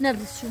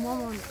نبریز شما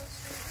ماما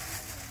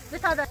بیا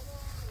تا دست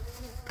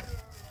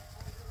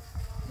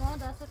ماما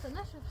دستت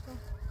نشفتم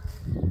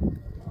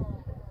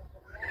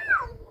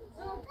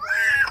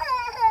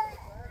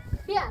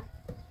بیا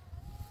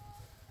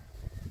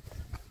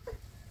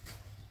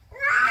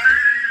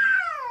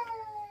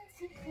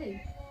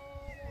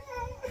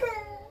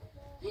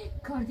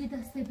کاردی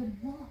دسته برم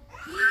ماما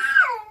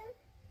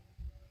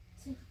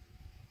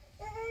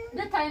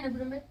بیا تاینه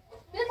برم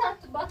بیا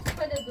تا بات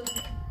خیلی برم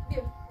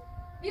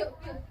بیا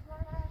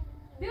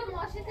بیا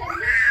ماشی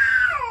تمنی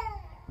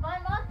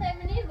وان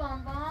تمنی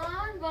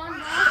وان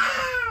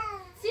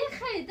چی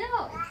خیده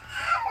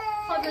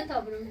خواه بیا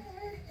تا برم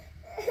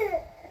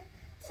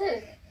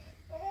چه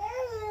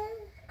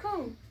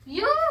کو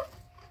یو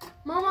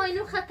ماما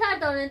اینو خطر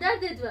داره در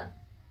دیدوه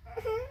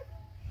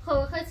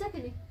خواه خیلی چه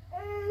کنی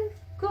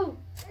کو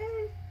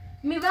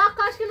میوه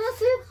قاش که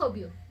نصیب خب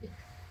بیا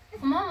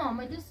ماما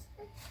ما دوست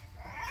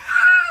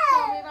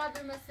میوه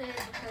برمسه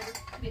بخیری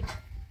بیا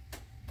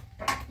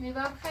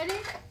میوه بخیری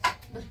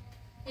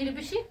اینو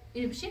بشی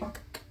اینو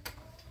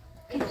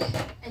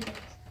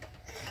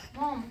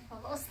ماما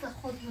اصلا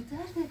خود رو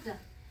در دیده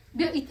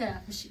بیا این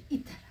طرف بشی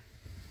این طرف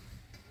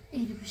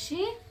اینو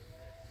بشی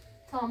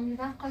تا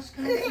میوه قاش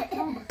که نصیب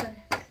ماما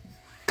بخیری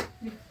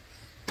بیا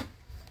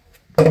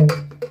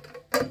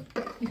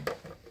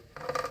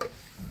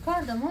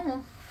کارده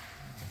ماما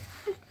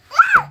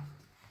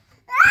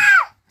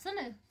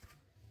سنه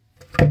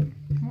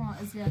ما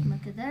ازیاد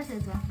مکدر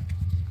دیدو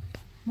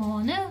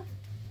ماما نه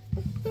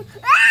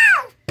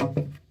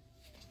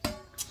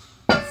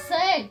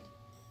سی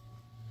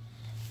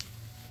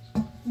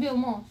بیا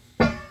ما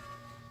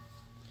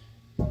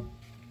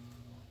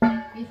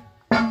بیا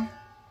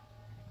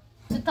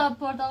کتاب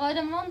برد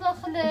آقای من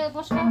داخل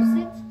باش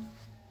خمسید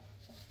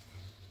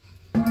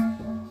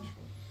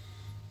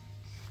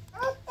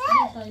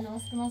تا این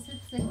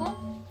آسکناسید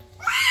سکن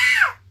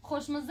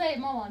خوشمزه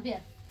مامان بیا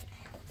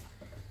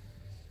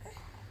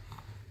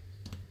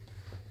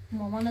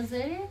مامان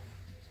زیری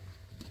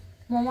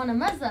مامان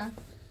مزه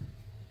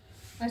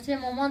هرچه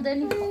مامان دل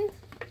نمیخواد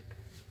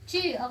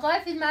چی آقای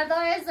فیلم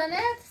مردای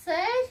زنت سی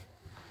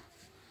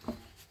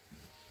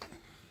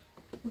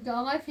بگه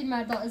آقای فیلم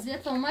مردا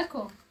ازیت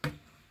مکو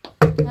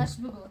نش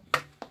بگو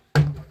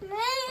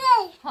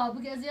ها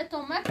بگه ازیت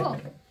مکو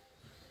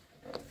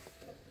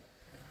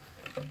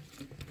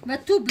و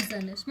تو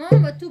بزنش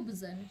ماما و تو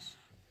بزنش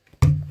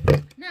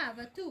نه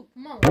و تو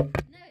ماما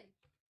نه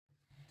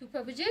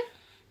توپه بجی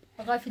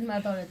آقای فیلم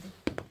مرداره دی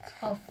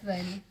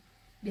آفرین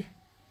بیا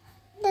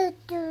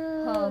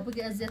ها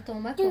بگی ازیت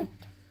مکن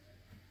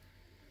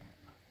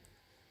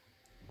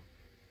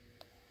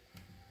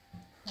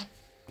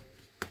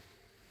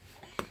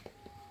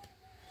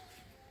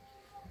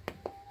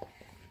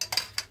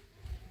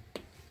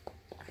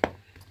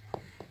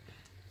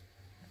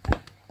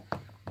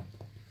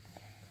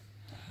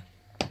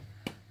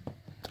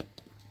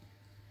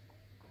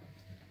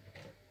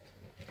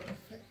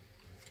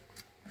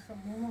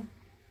ماما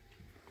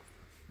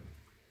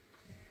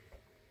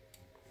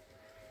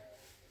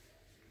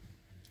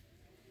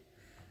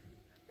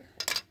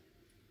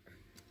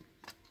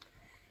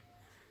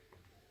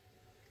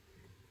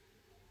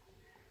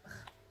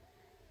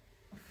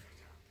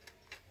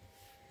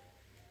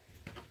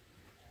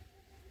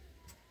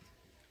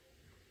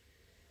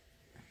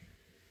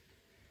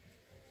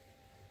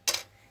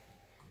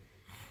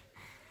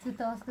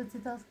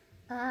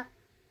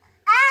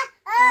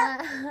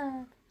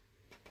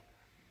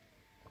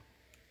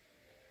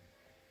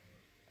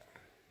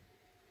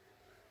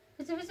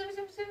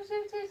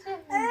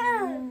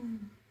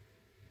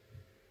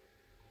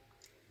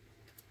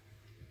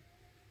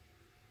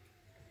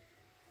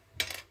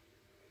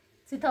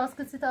Citas.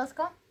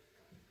 Citaska.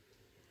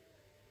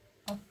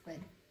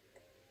 Aferin.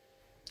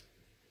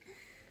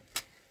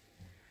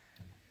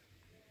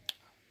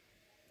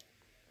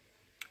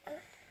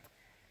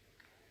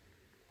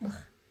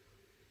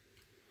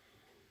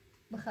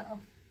 Bak af.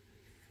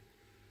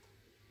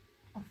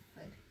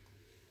 Aferin.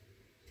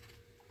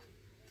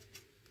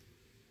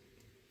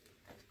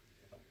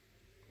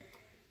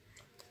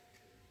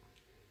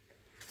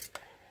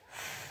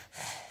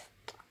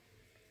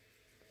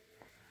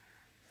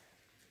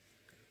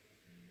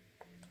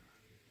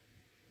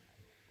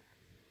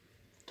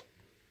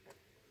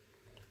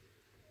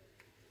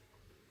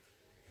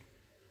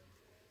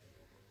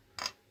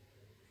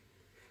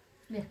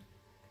 Bien.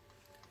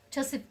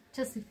 Chasif.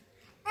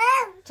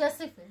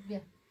 Chasif,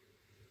 bien.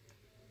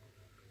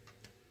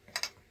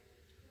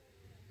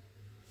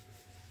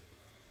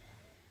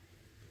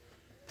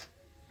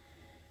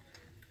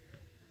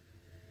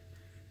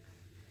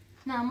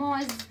 نه ما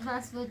از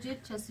وصل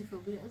جیب چسیفو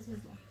بیر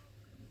عزیزم.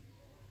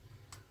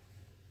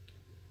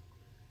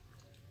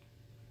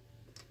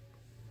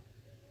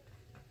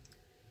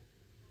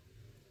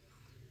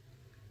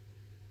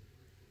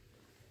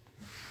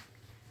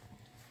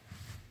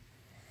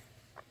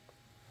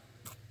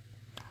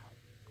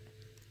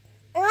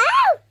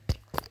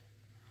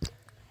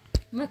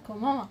 مکن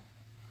ماما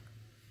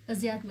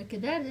اذیت مکه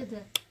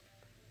درده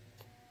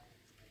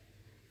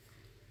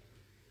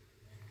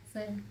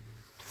زين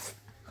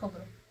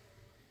خبره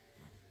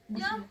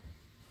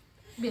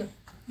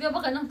بیا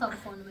بقى نم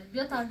تلفون من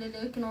بیا تعال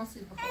لي يمكن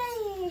نصيب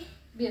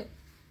بیا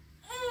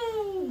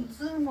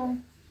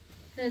زمان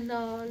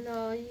لا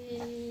لا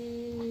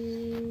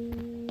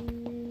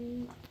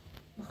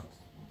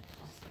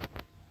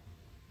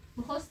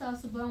بخواست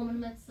تاسو با من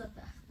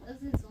متصدق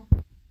عزیزم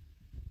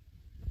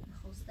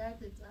بخواست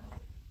درد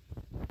زن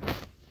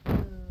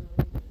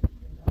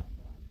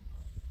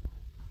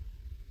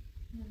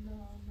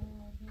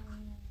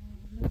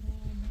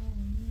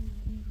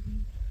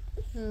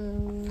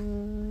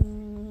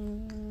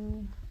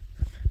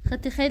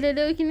خدتي خيلة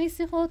لويك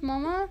نيسي خوت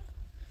ماما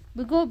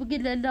بقو بقي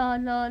لا لا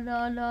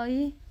لا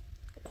لا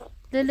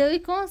لا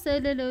لويكم سي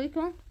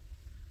لويكم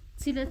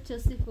تسيلة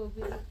تشسي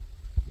فوبي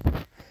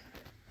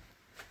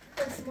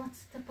بس ما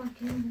تستبقي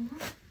ماما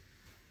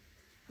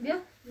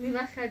بيا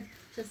ميما خد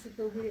تشسي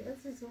فوبي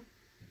أزيزو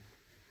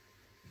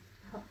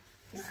ها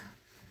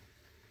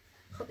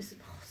خبز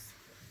بخص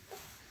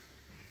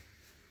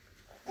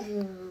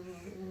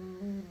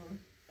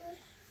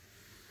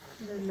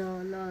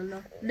لا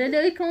لا لا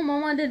لويكم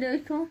ماما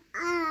لويكم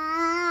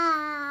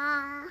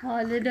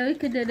ها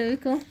لويكم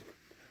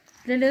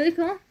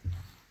لويكم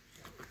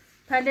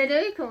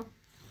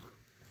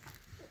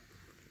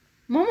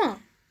ماما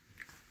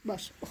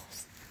باش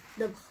بخص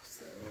ده بخص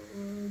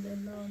لا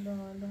لا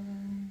لا لا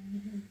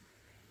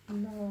لا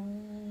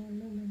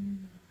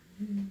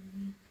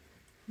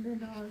لا لا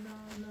لا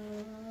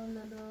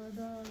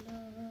لا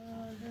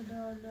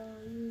لا لا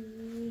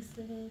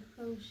يسه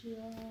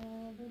خوشيا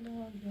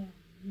لا لا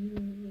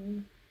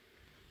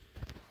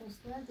خص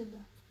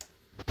ندله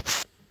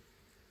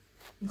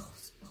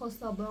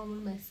خص برام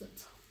المسد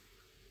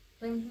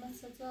برام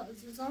المسد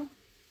عزیزان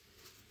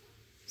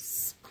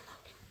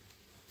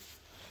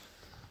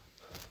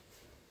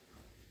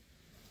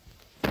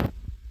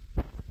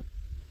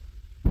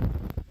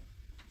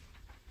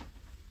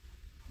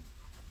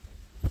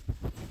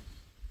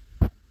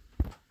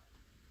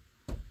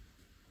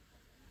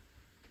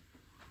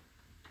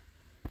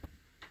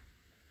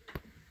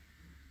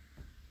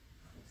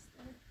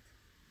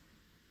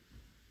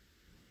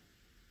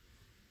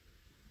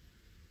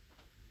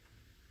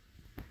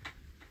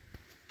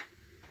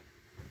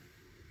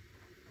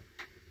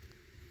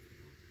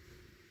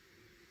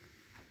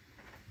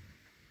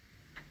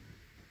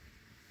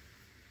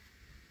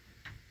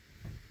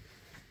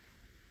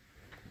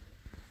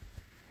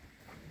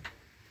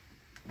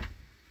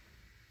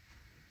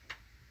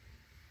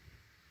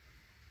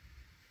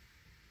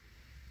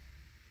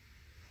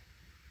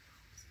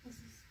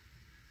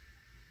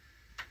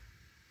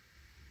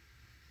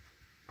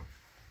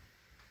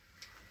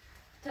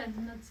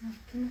تعالى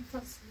نتذكر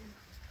فصل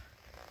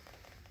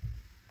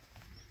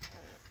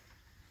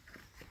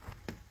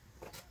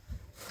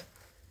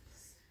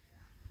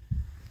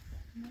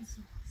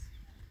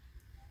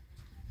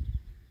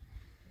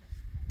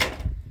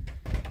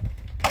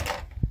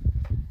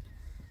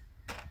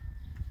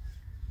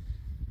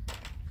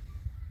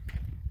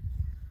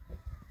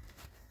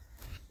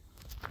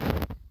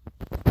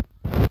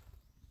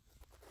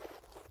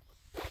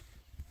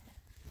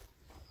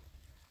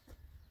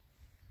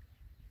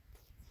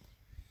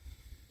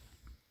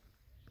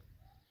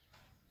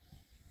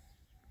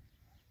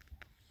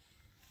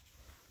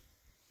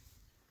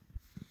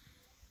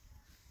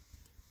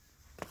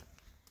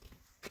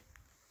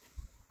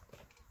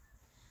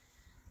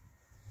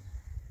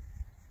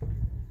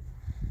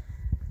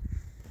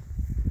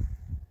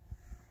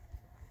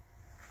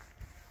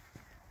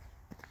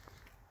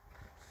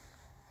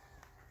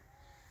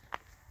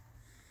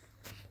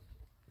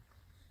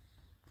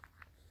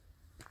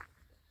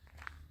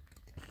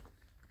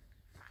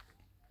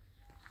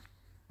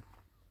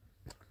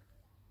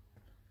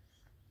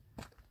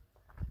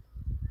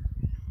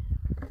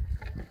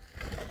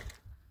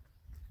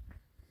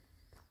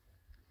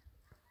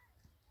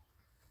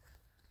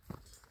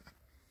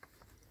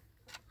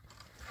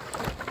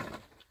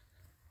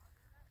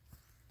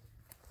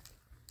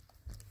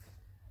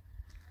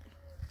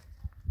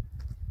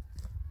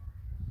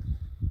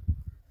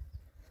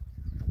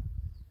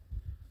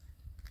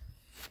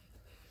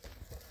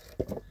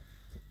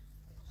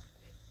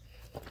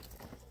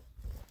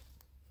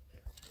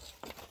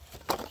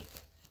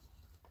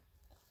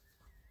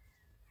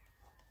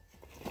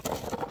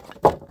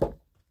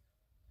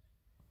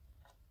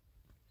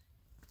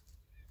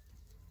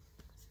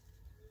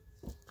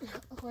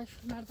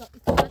خوش مردا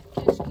ایتالت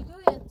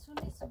کشکیدو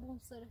یتونی سبون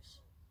سرش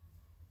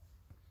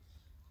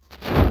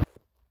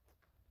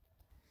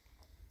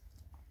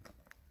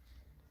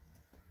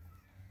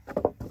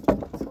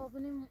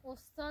تابنیم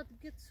استاد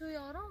گتسو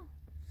یارا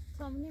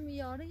تابنیم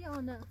یاری یا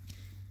نه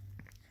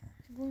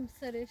بوم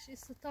سرش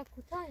ایستا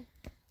کتای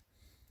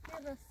یه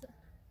بسه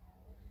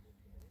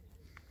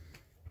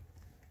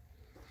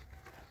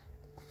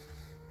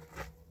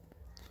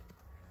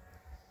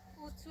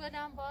او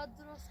توالم باید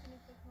درست کنی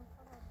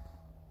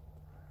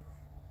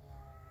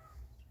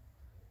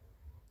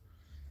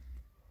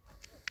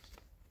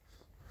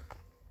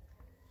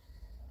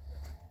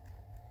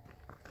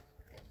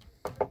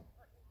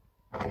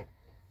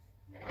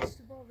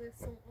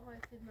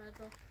آقای فیلم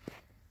مردم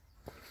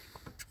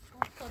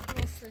تا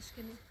درستش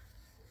کنیم.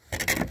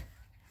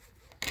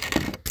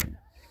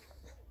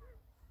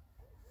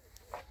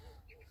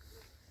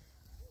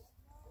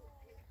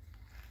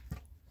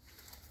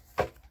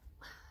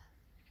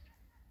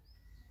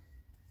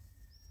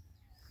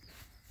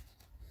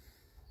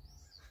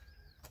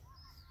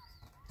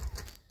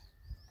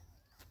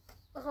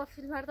 آقا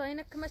فیلم مردم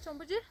اینه که مشون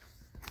بجی؟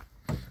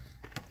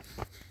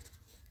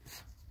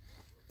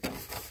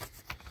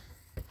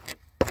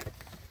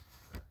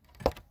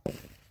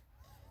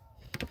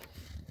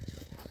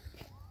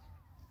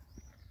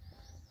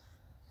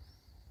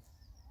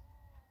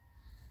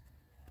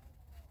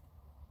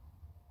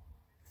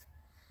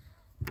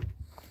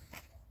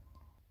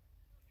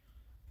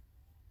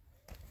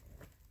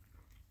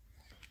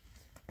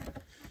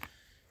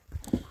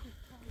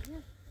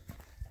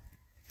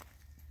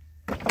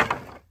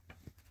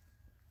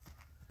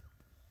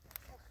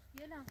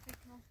 Gelen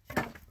teknoloji.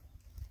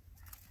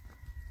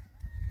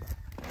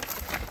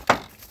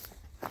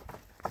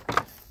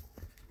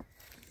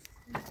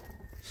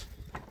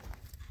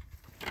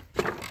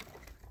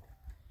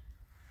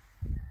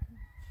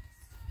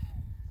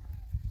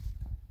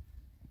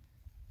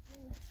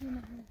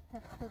 Yine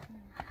taktım.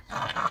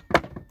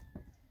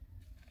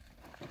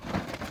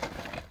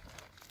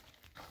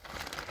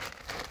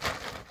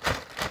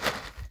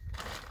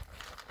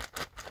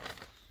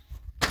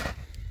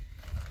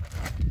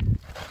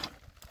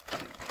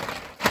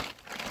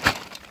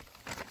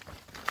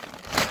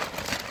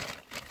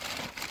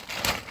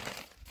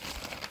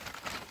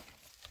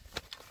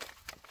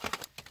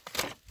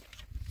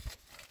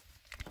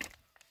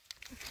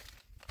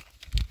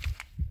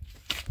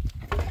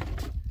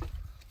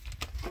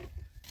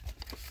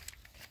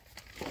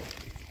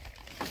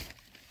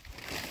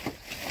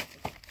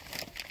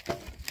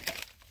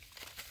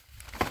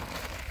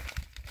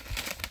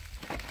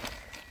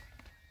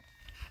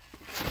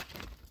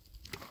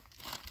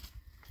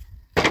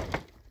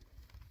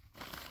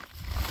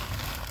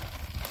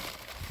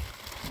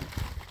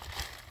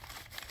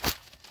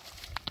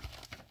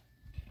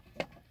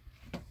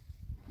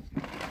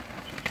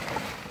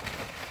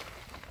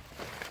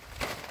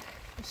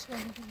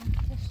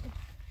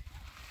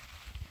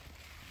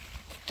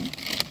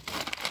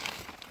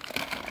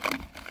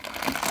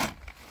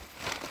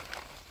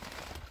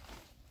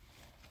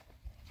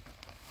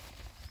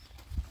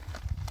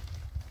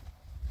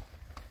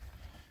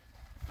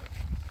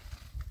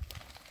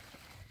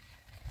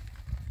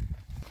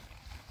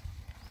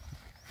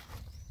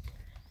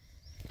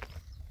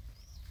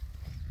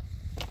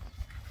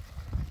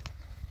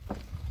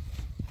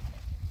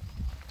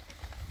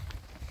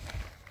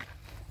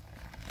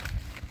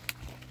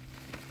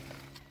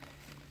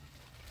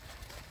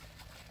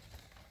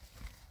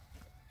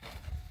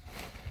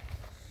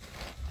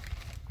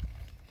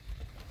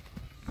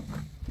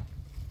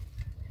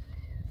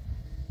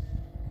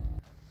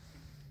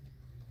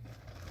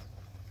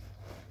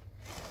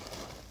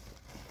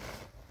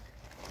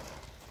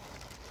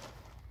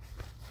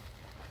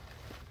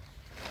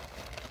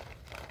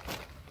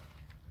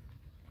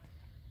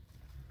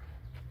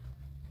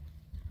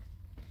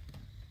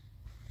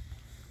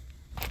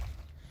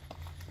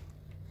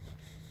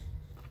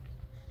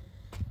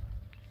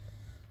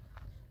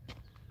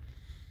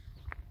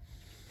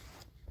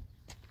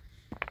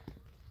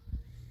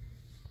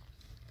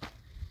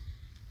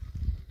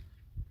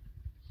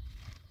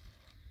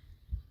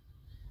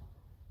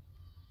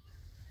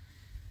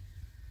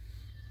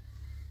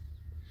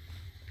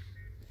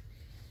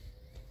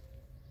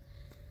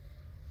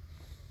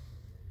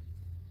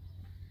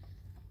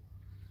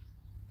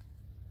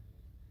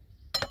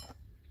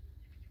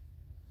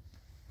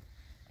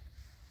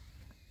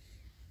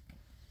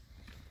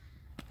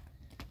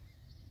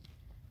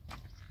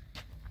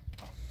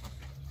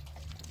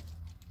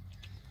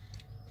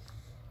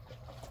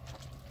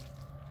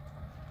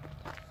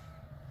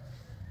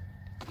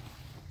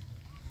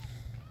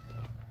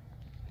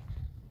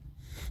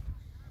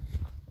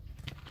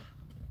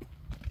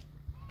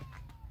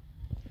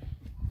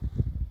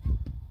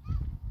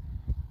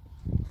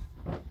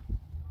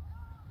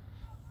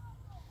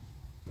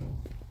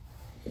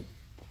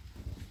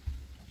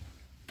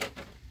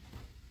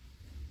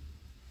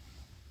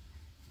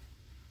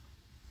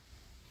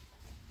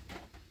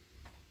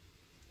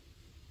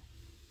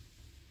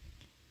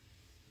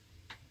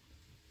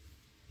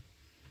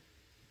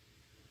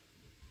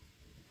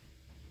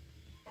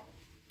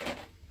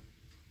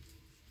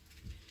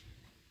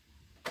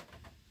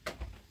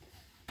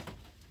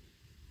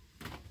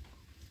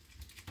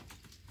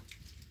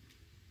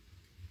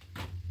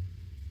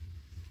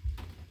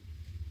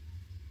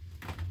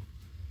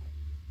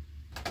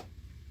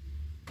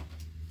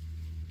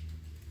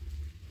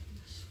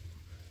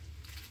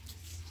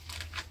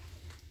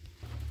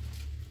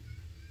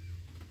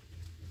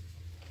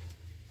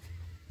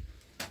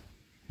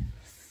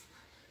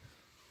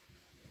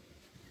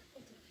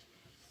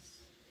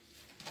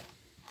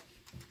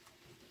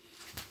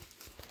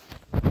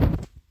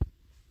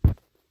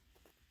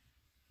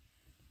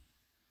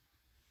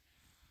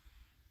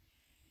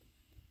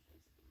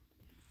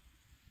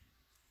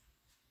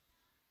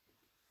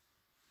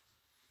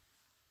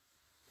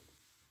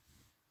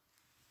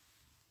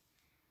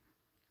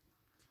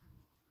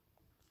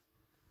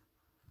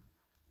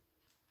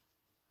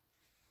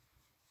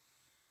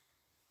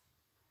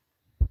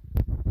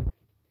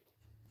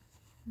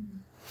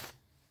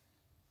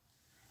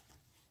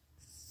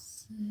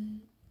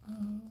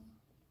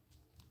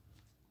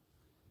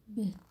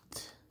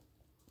 بت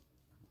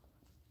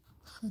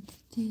خط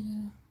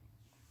تیره